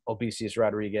Adam Obesius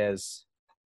Rodriguez.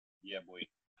 Yeah, boy.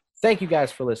 Thank you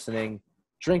guys for listening.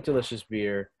 Drink delicious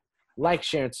beer. Like,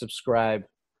 share, and subscribe.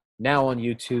 Now on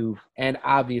YouTube and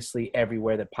obviously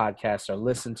everywhere that podcasts are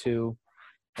listened to.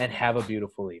 And have a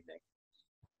beautiful evening.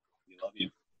 We love you.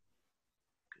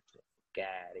 Guys.